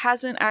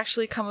hasn't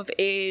actually come of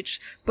age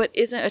but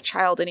isn't a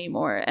child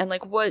anymore, and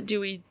like what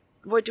do we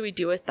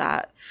do with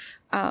that?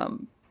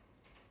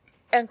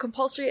 And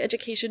compulsory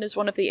education is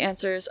one of the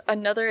answers.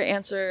 Another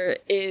answer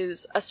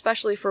is,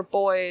 especially for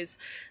boys,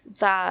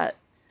 that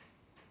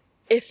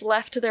if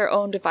left to their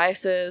own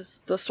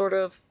devices, the sort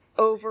of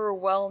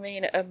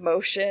overwhelming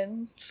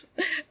emotions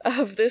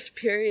of this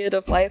period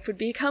of life would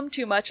become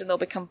too much and they'll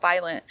become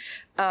violent.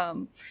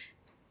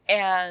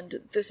 And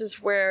this is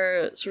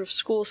where sort of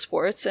school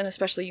sports and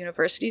especially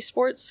university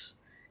sports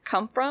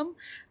come from.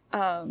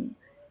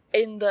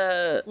 In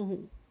the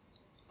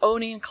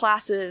owning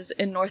classes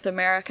in North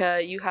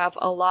America, you have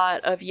a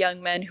lot of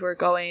young men who are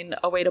going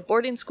away to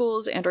boarding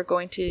schools and are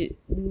going to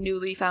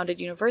newly founded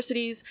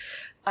universities.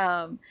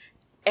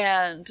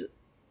 And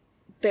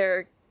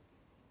they're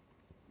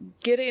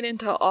getting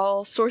into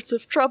all sorts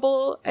of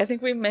trouble. I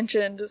think we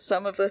mentioned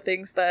some of the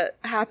things that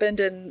happened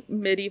in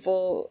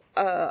medieval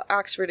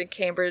Oxford and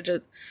Cambridge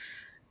at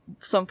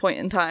some point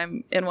in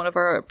time in one of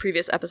our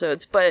previous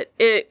episodes, but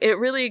it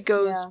really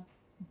goes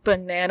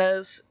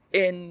bananas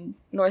in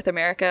North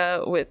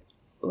America with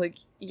like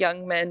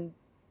young men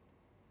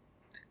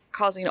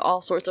causing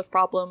all sorts of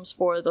problems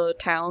for the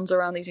towns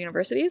around these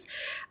universities.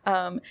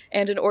 And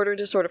in order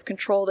to sort of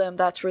control them,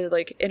 that's where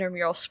like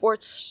intramural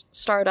sports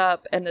start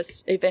up, and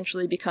this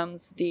eventually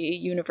becomes the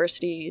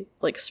university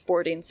like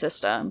sporting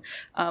system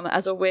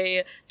as a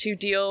way to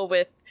deal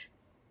with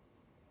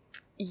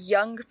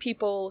young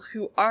people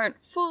who aren't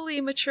fully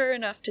mature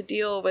enough to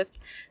deal with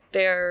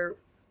their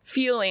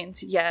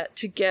feelings yet,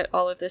 to get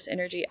all of this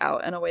energy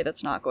out in a way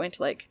that's not going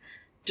to like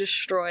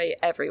destroy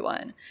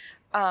everyone.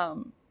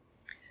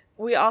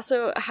 We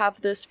also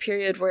have this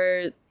period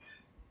where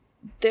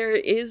there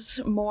is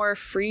more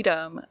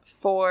freedom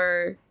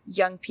for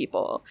young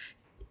people.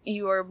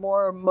 You are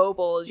more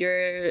mobile.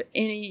 You're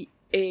in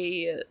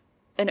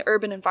an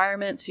urban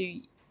environment, so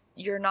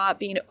you're not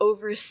being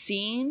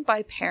overseen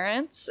by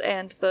parents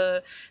and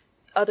the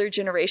other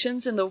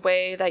generations in the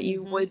way that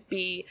you would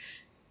be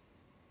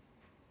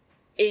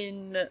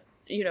in,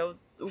 you know,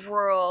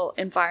 rural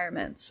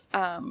environments.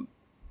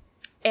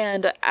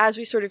 And as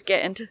we sort of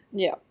get into...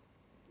 Yeah.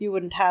 You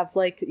wouldn't have,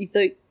 like,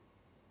 the...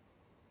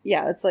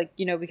 Yeah, it's like,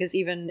 you know, because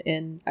even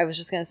in... I was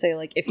just going to say,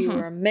 like, if you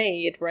were a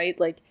maid, right?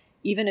 Like,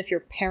 even if your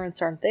parents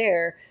aren't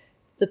there,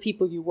 the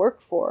people you work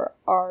for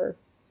are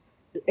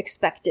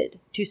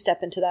expected to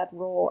step into that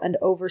role and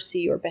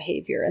oversee your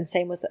behavior. And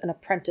same with an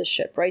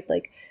apprenticeship, right?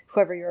 Like,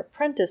 whoever you're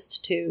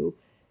apprenticed to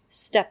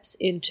steps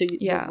into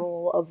the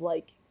role of,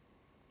 like,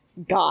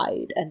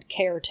 guide and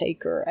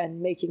caretaker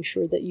and making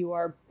sure that you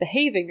are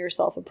behaving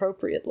yourself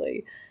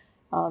appropriately.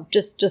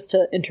 Just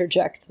to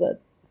interject that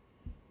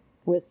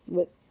with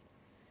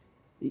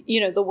you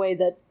know, the way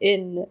that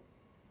in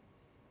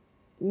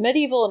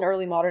medieval and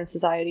early modern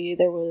society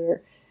there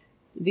were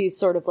these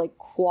sort of like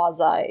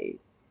quasi,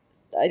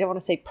 I don't want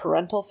to say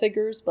parental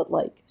figures, but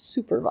like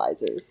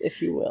supervisors,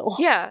 if you will.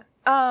 Yeah.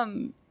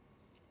 And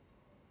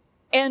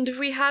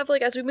we have,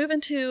 like, as we move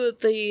into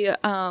the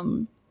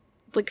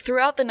like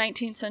throughout the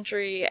 19th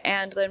century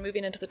and then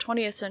moving into the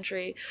 20th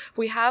century,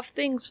 we have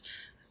things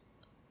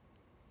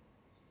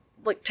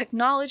like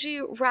technology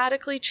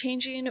radically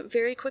changing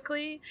very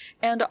quickly,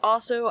 and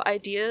also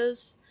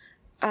ideas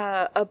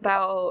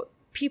about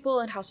people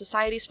and how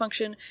societies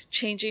function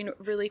changing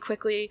really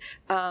quickly.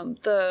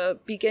 The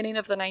beginning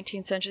of the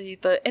 19th century,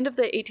 the end of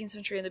the 18th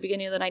century and the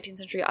beginning of the 19th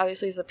century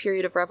obviously is a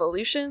period of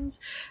revolutions.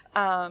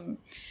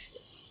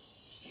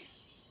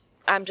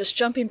 I'm just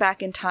jumping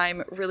back in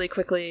time really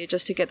quickly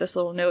just to get this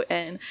little note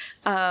in.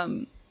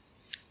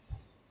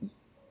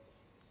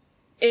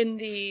 In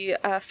the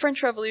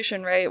French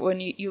Revolution, right,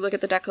 when you look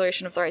at the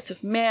Declaration of the Rights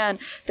of Man,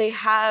 they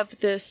have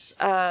this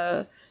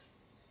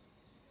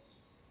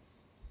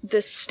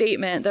this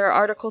statement. Their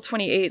Article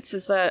 28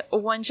 says that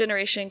one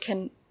generation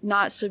can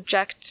not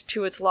subject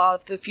to its law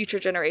of the future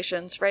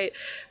generations, right?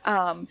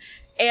 And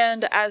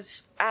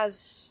as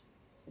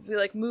we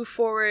like move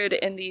forward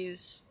in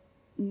these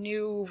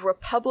new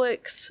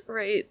republics,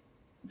 right,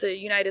 the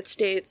United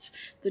States,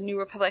 the new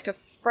Republic of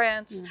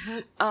France,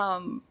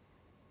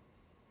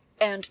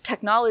 and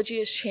technology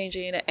is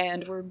changing,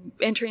 and we're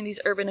entering these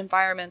urban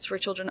environments where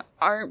children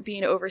aren't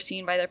being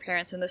overseen by their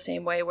parents in the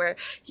same way, where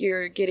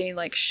you're getting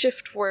like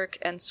shift work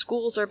and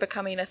schools are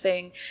becoming a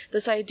thing.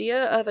 This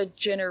idea of a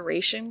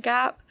generation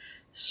gap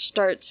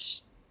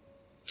starts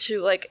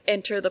to like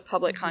enter the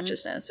public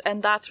consciousness.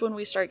 And that's when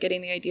we start getting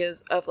the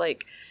ideas of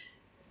like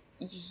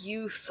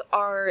youth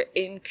are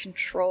in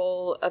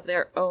control of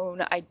their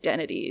own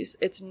identities.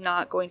 It's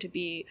not going to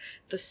be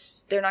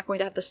this, they're not going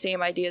to have the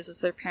same ideas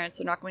as their parents.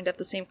 They're not going to have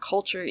the same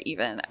culture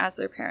even as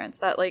their parents.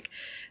 That like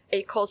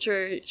a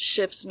culture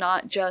shifts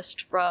not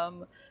just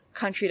from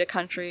country to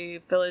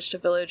country, village to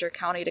village, or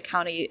county to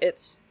county.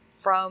 It's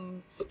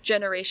from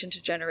generation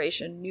to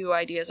generation, new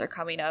ideas are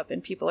coming up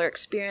and people are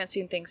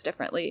experiencing things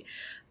differently.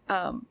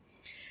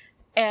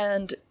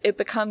 And it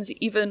becomes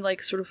even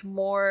like sort of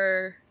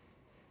more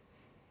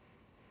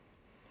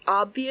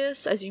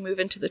obvious as you move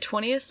into the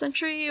 20th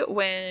century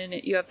when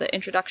you have the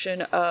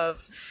introduction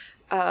of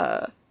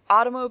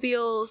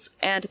automobiles,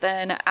 and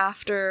then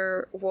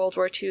after World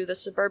War II, the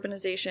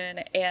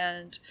suburbanization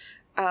and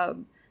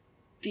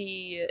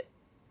the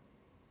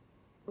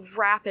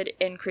rapid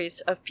increase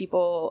of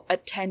people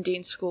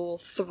attending school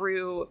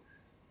through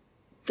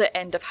the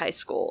end of high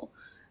school.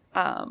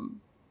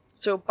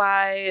 So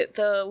by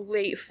the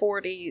late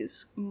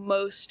 40s,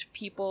 most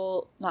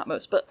people, not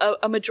most, but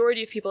a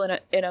majority of people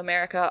in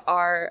America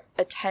are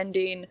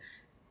attending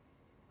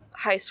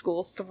high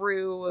school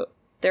through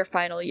their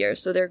final year.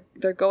 So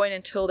they're going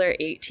until they're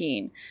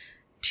 18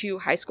 to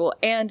high school,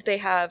 and they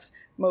have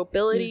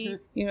mobility.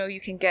 You know,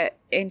 you can get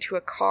into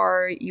a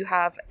car. You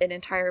have an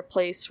entire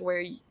place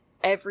where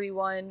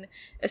everyone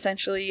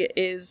essentially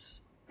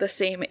is the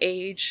same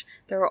age.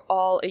 They're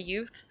all a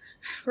youth,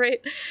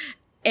 right?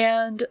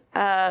 And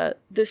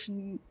this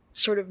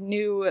sort of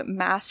new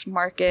mass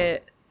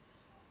market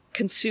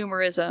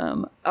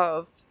consumerism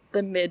of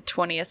the mid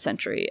 20th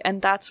century.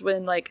 And that's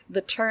when like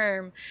the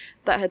term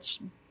that had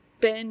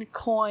been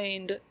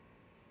coined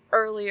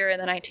earlier in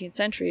the 19th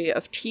century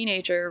of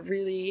teenager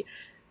really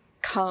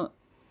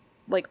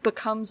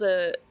becomes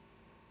a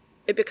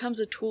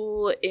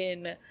tool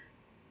in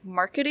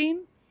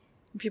marketing.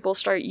 People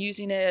start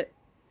using it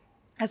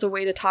as a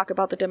way to talk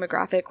about the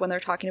demographic when they're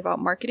talking about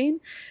marketing.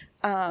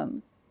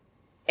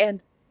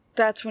 And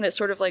that's when it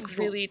sort of like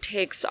really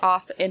takes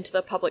off into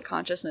the public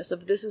consciousness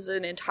of this is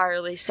an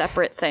entirely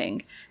separate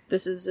thing.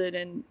 This is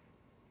in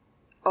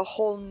a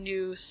whole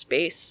new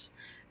space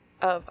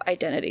of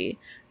identity.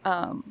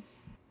 And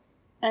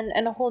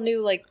a whole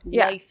new like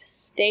life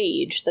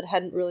stage that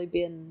hadn't really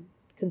been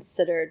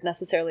considered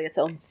necessarily its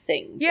own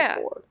thing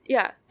before.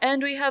 Yeah.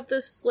 And we have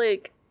this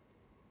like,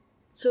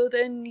 so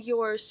then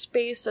your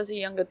space as a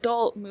young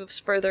adult moves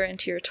further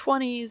into your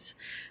 20s.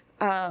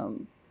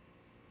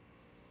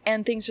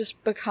 And things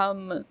just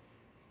become,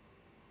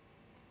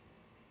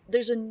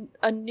 there's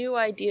a new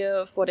idea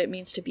of what it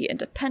means to be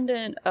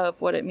independent,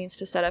 of what it means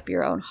to set up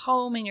your own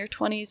home in your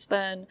 20s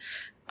then.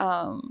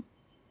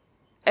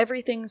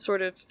 Everything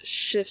sort of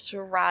shifts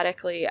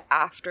radically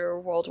after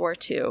World War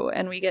II,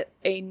 and we get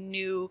a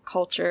new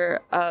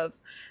culture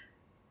of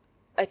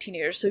a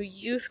teenager. So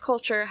youth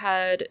culture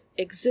had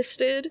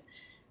existed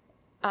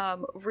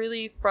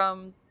really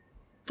from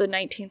the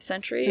 19th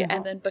century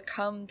and then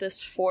become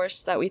this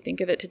force that we think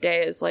of it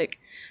today as like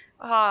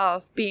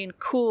being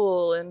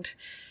cool and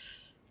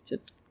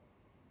just,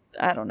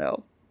 I don't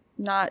know,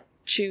 not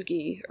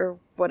chuggy or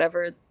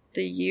whatever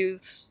the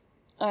youths,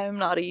 I'm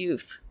not a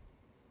youth,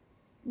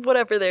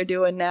 whatever they're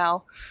doing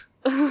now.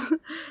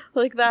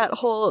 Like that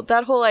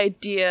whole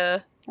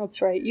idea,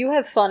 that's right, you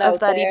have fun of out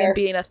that there. even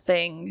being a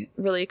thing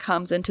really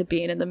comes into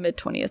being in the mid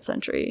 20th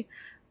century.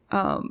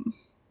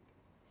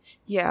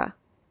 Yeah.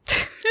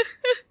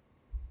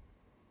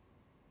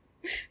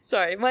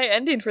 Sorry, my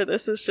ending for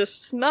this is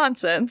just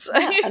nonsense.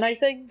 Yeah, and I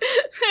think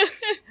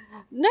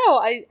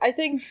I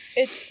think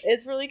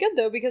it's really good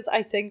though, because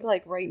I think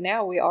like right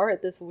now we are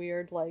at this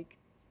weird like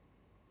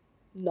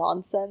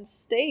nonsense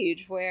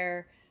stage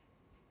where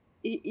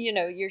you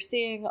know, you're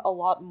seeing a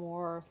lot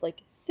more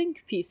like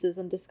think pieces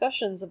and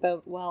discussions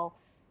about, well,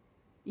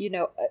 you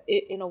know,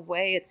 in a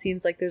way it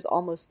seems like there's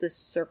almost this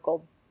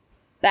circle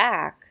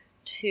back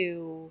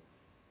to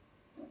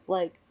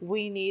like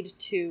we need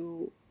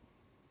to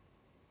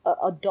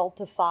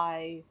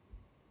adultify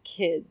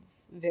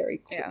kids very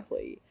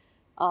quickly.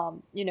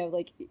 You know,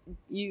 like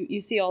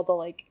you see all the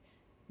like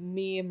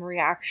meme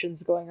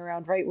reactions going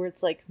around, right, where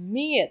it's like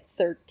me at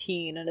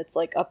 13 and it's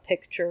like a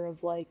picture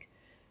of like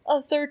a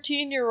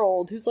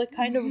 13-year-old who's like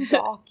kind of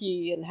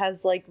gawky and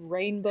has like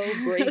rainbow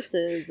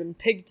braces and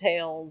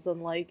pigtails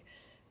and like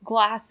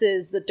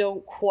glasses that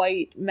don't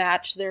quite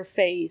match their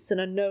face and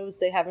a nose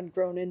they haven't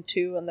grown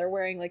into, and they're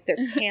wearing like their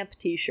camp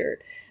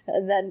t-shirt,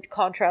 and then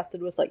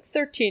contrasted with like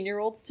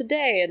 13-year-olds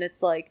today, and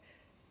it's like,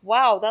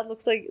 wow, that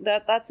looks like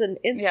that's an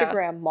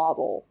Instagram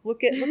model.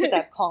 Look at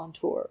that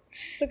contour,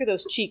 look at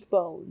those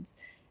cheekbones.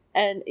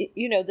 And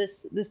you know,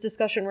 this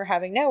discussion we're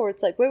having now where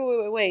it's like,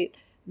 wait,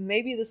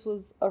 maybe this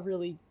was a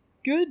really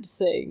good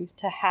thing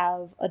to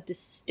have a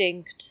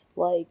distinct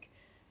like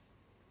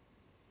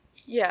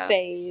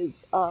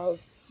phase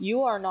of,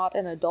 you are not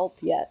an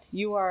adult yet.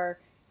 You are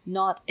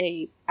not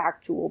a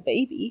actual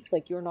baby.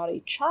 Like, you're not a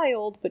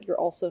child, but you're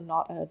also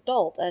not an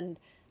adult. And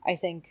I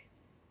think,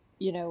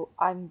 you know,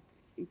 I'm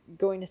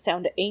going to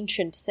sound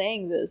ancient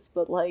saying this,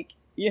 but like,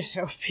 you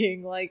know,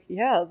 being like,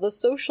 yeah, the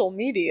social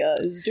media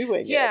is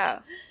doing it.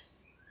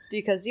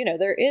 Because, you know,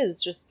 there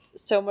is just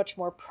so much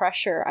more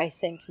pressure, I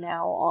think,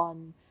 now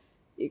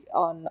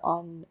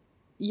on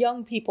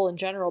young people in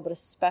general, but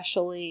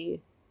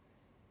especially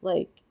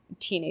like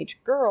teenage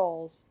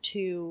girls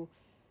to,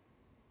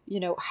 you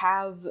know,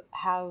 have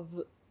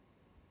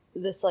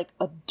this like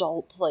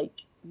adult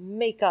like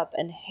makeup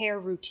and hair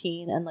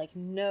routine and like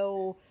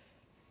know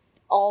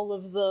all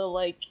of the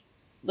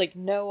like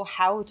know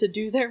how to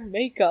do their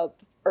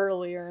makeup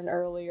earlier and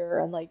earlier,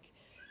 and like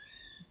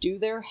do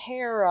their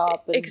hair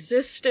up and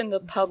exist in the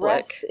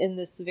public dress in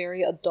this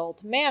very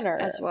adult manner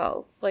as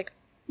well. Like,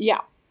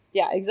 yeah,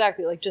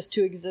 exactly. Like, just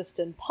to exist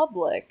in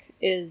public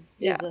is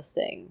a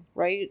thing,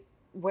 right?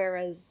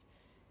 Whereas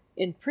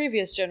in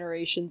previous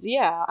generations,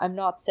 I'm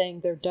not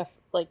saying they're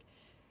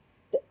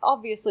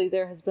obviously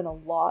there has been a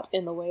lot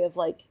in the way of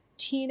like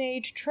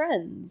teenage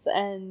trends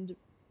and,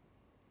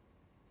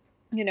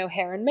 you know,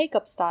 hair and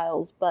makeup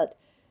styles, but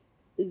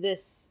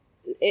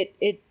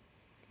it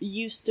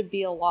used to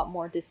be a lot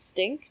more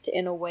distinct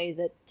in a way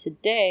that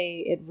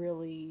today it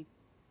really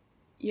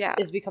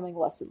is becoming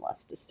less and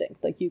less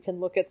distinct. Like, you can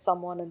look at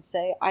someone and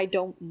say, I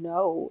don't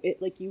know it.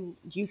 Like, you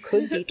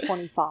could be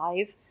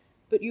 25,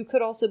 but you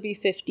could also be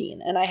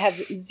 15, and I have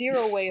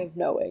zero way of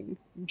knowing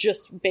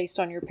just based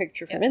on your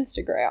picture from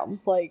Instagram.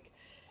 Like,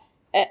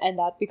 and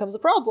that becomes a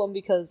problem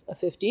because a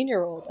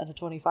 15-year-old and a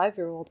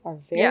 25-year-old are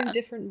very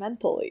different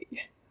mentally.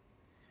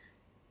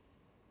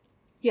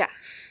 Yeah.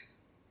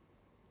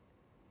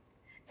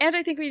 And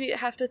I think we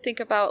have to think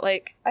about,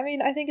 like... I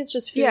mean, I think it's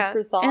just food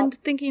for thought. And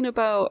thinking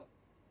about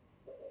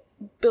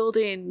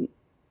building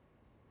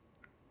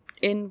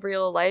in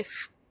real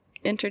life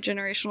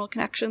intergenerational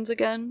connections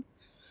again.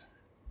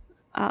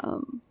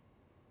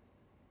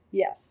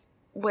 Yes.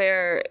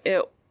 Where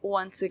it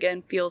once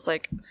again feels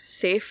like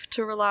safe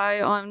to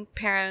rely on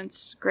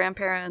parents,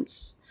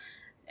 grandparents,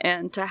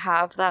 and to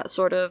have that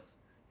sort of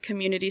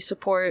community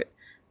support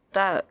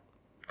that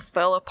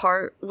fell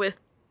apart with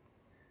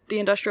the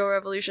Industrial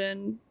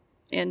Revolution,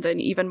 and then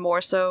even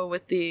more so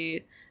with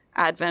the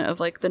advent of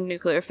like the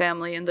nuclear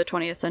family in the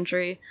 20th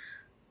century.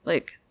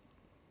 Like,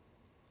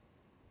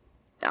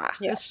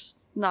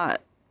 it's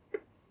not...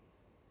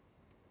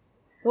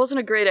 wasn't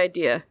a great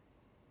idea.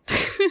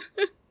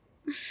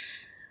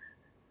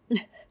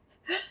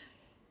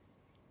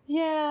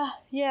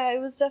 Yeah,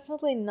 it was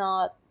definitely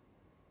not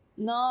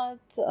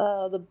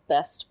the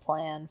best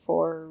plan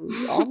for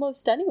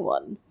almost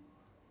anyone.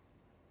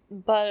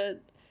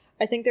 But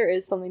I think there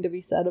is something to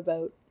be said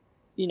about,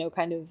 you know,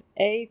 kind of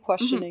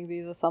questioning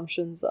these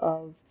assumptions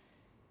of,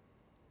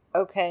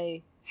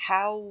 okay,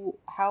 how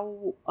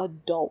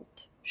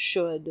adult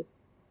should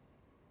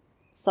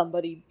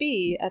somebody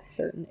be at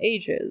certain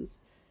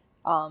ages?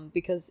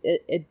 Because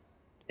it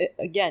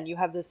again, you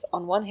have this,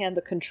 on one hand,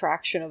 the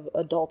contraction of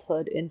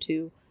adulthood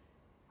into,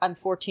 I'm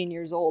 14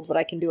 years old, but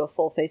I can do a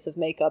full face of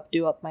makeup,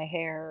 do up my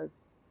hair,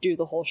 do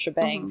the whole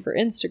shebang for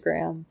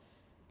Instagram.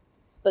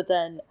 But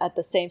then at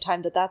the same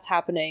time that that's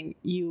happening,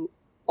 you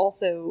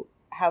also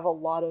have a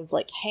lot of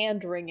like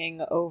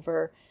hand-wringing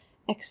over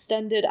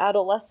extended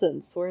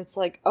adolescence, where it's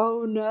like,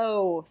 oh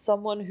no,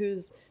 someone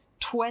who's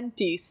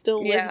 20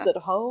 still lives at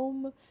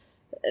home.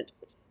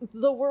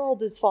 The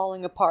world is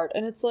falling apart.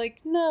 And it's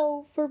like,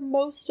 no, for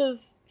most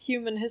of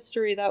human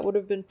history, that would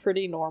have been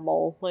pretty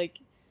normal. Like,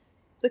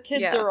 the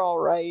kids are all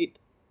right.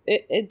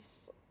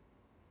 It's,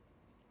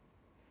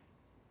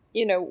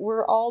 you know,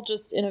 we're all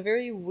just in a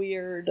very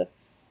weird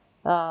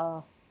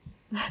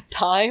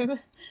time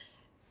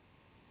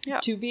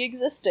to be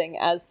existing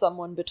as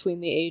someone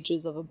between the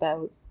ages of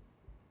about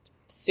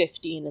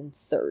 15 and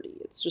 30.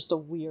 It's just a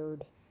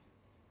weird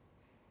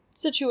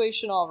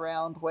situation all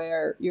around,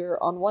 where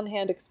you're on one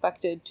hand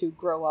expected to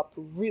grow up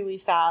really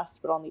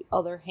fast, but on the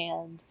other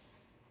hand,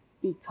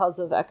 because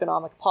of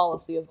economic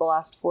policy of the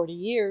last 40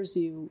 years,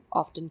 you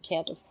often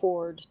can't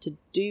afford to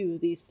do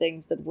these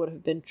things that would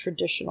have been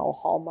traditional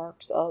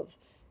hallmarks of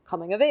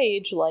coming of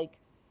age, like,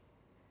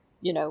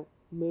 you know,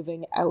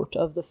 moving out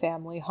of the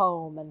family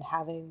home and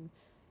having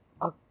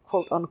a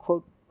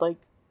quote-unquote, like,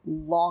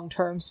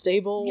 long-term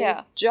stable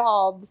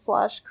job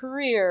 /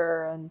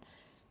 career, and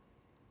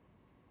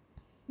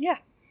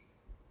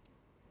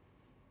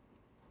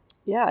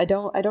I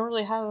don't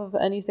really have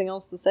anything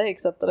else to say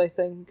except that I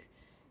think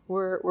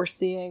we're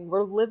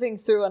living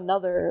through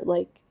another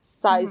like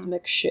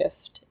seismic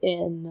shift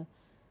in,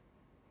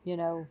 you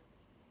know,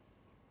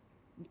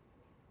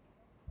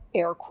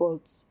 air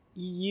quotes,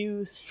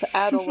 youth,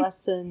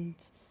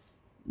 adolescent,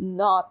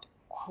 not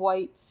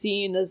quite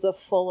seen as a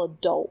full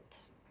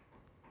adult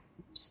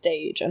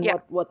stage, and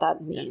what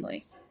that means.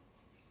 Definitely.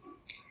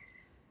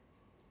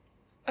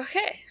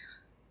 Okay.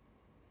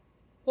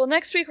 Well,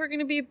 next week we're going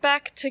to be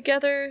back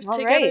together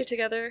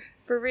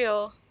for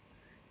real.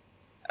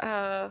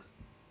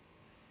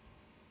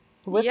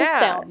 With a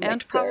sound mixer.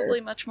 And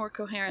probably much more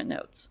coherent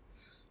notes.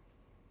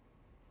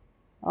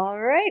 All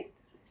right.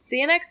 See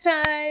you next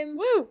time.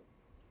 Woo!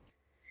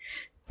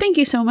 Thank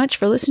you so much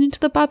for listening to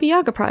the Baba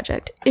Yaga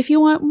Project. If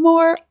you want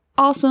more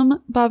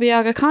awesome Baba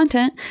Yaga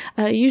content,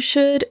 you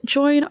should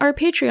join our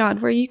Patreon,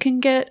 where you can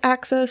get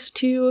access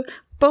to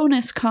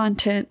bonus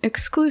content,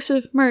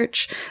 exclusive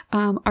merch,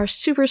 our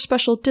super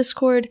special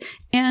Discord,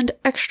 and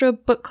extra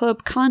book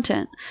club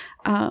content.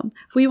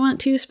 We want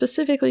to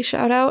specifically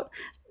shout out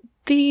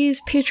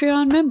these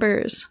Patreon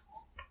members.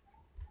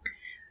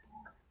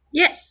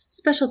 Yes,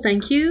 special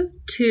thank you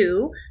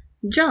to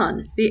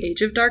John, the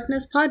Age of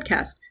Darkness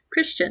podcast,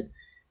 Christian,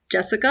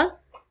 Jessica,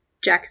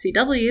 Jack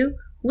CW,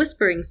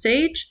 Whispering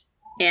Sage,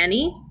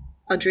 Annie,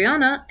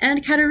 Adriana,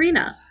 and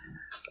Katerina.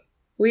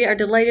 We are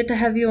delighted to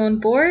have you on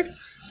board,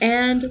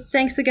 and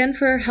thanks again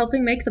for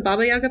helping make the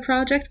Baba Yaga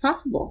project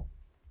possible.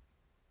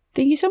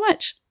 Thank you so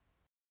much.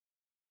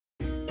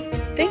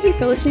 Thank you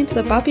for listening to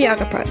the Baba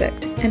Yaga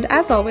Project, and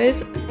as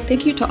always,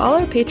 thank you to all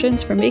our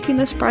patrons for making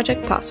this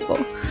project possible.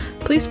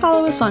 Please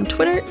follow us on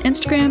Twitter,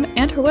 Instagram,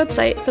 and our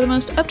website for the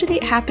most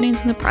up-to-date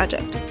happenings in the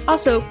project.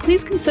 Also,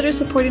 please consider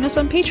supporting us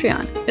on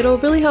Patreon. It'll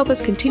really help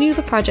us continue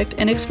the project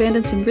and expand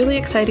in some really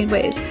exciting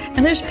ways,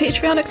 and there's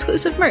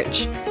Patreon-exclusive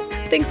merch.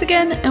 Thanks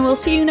again, and we'll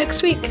see you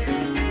next week!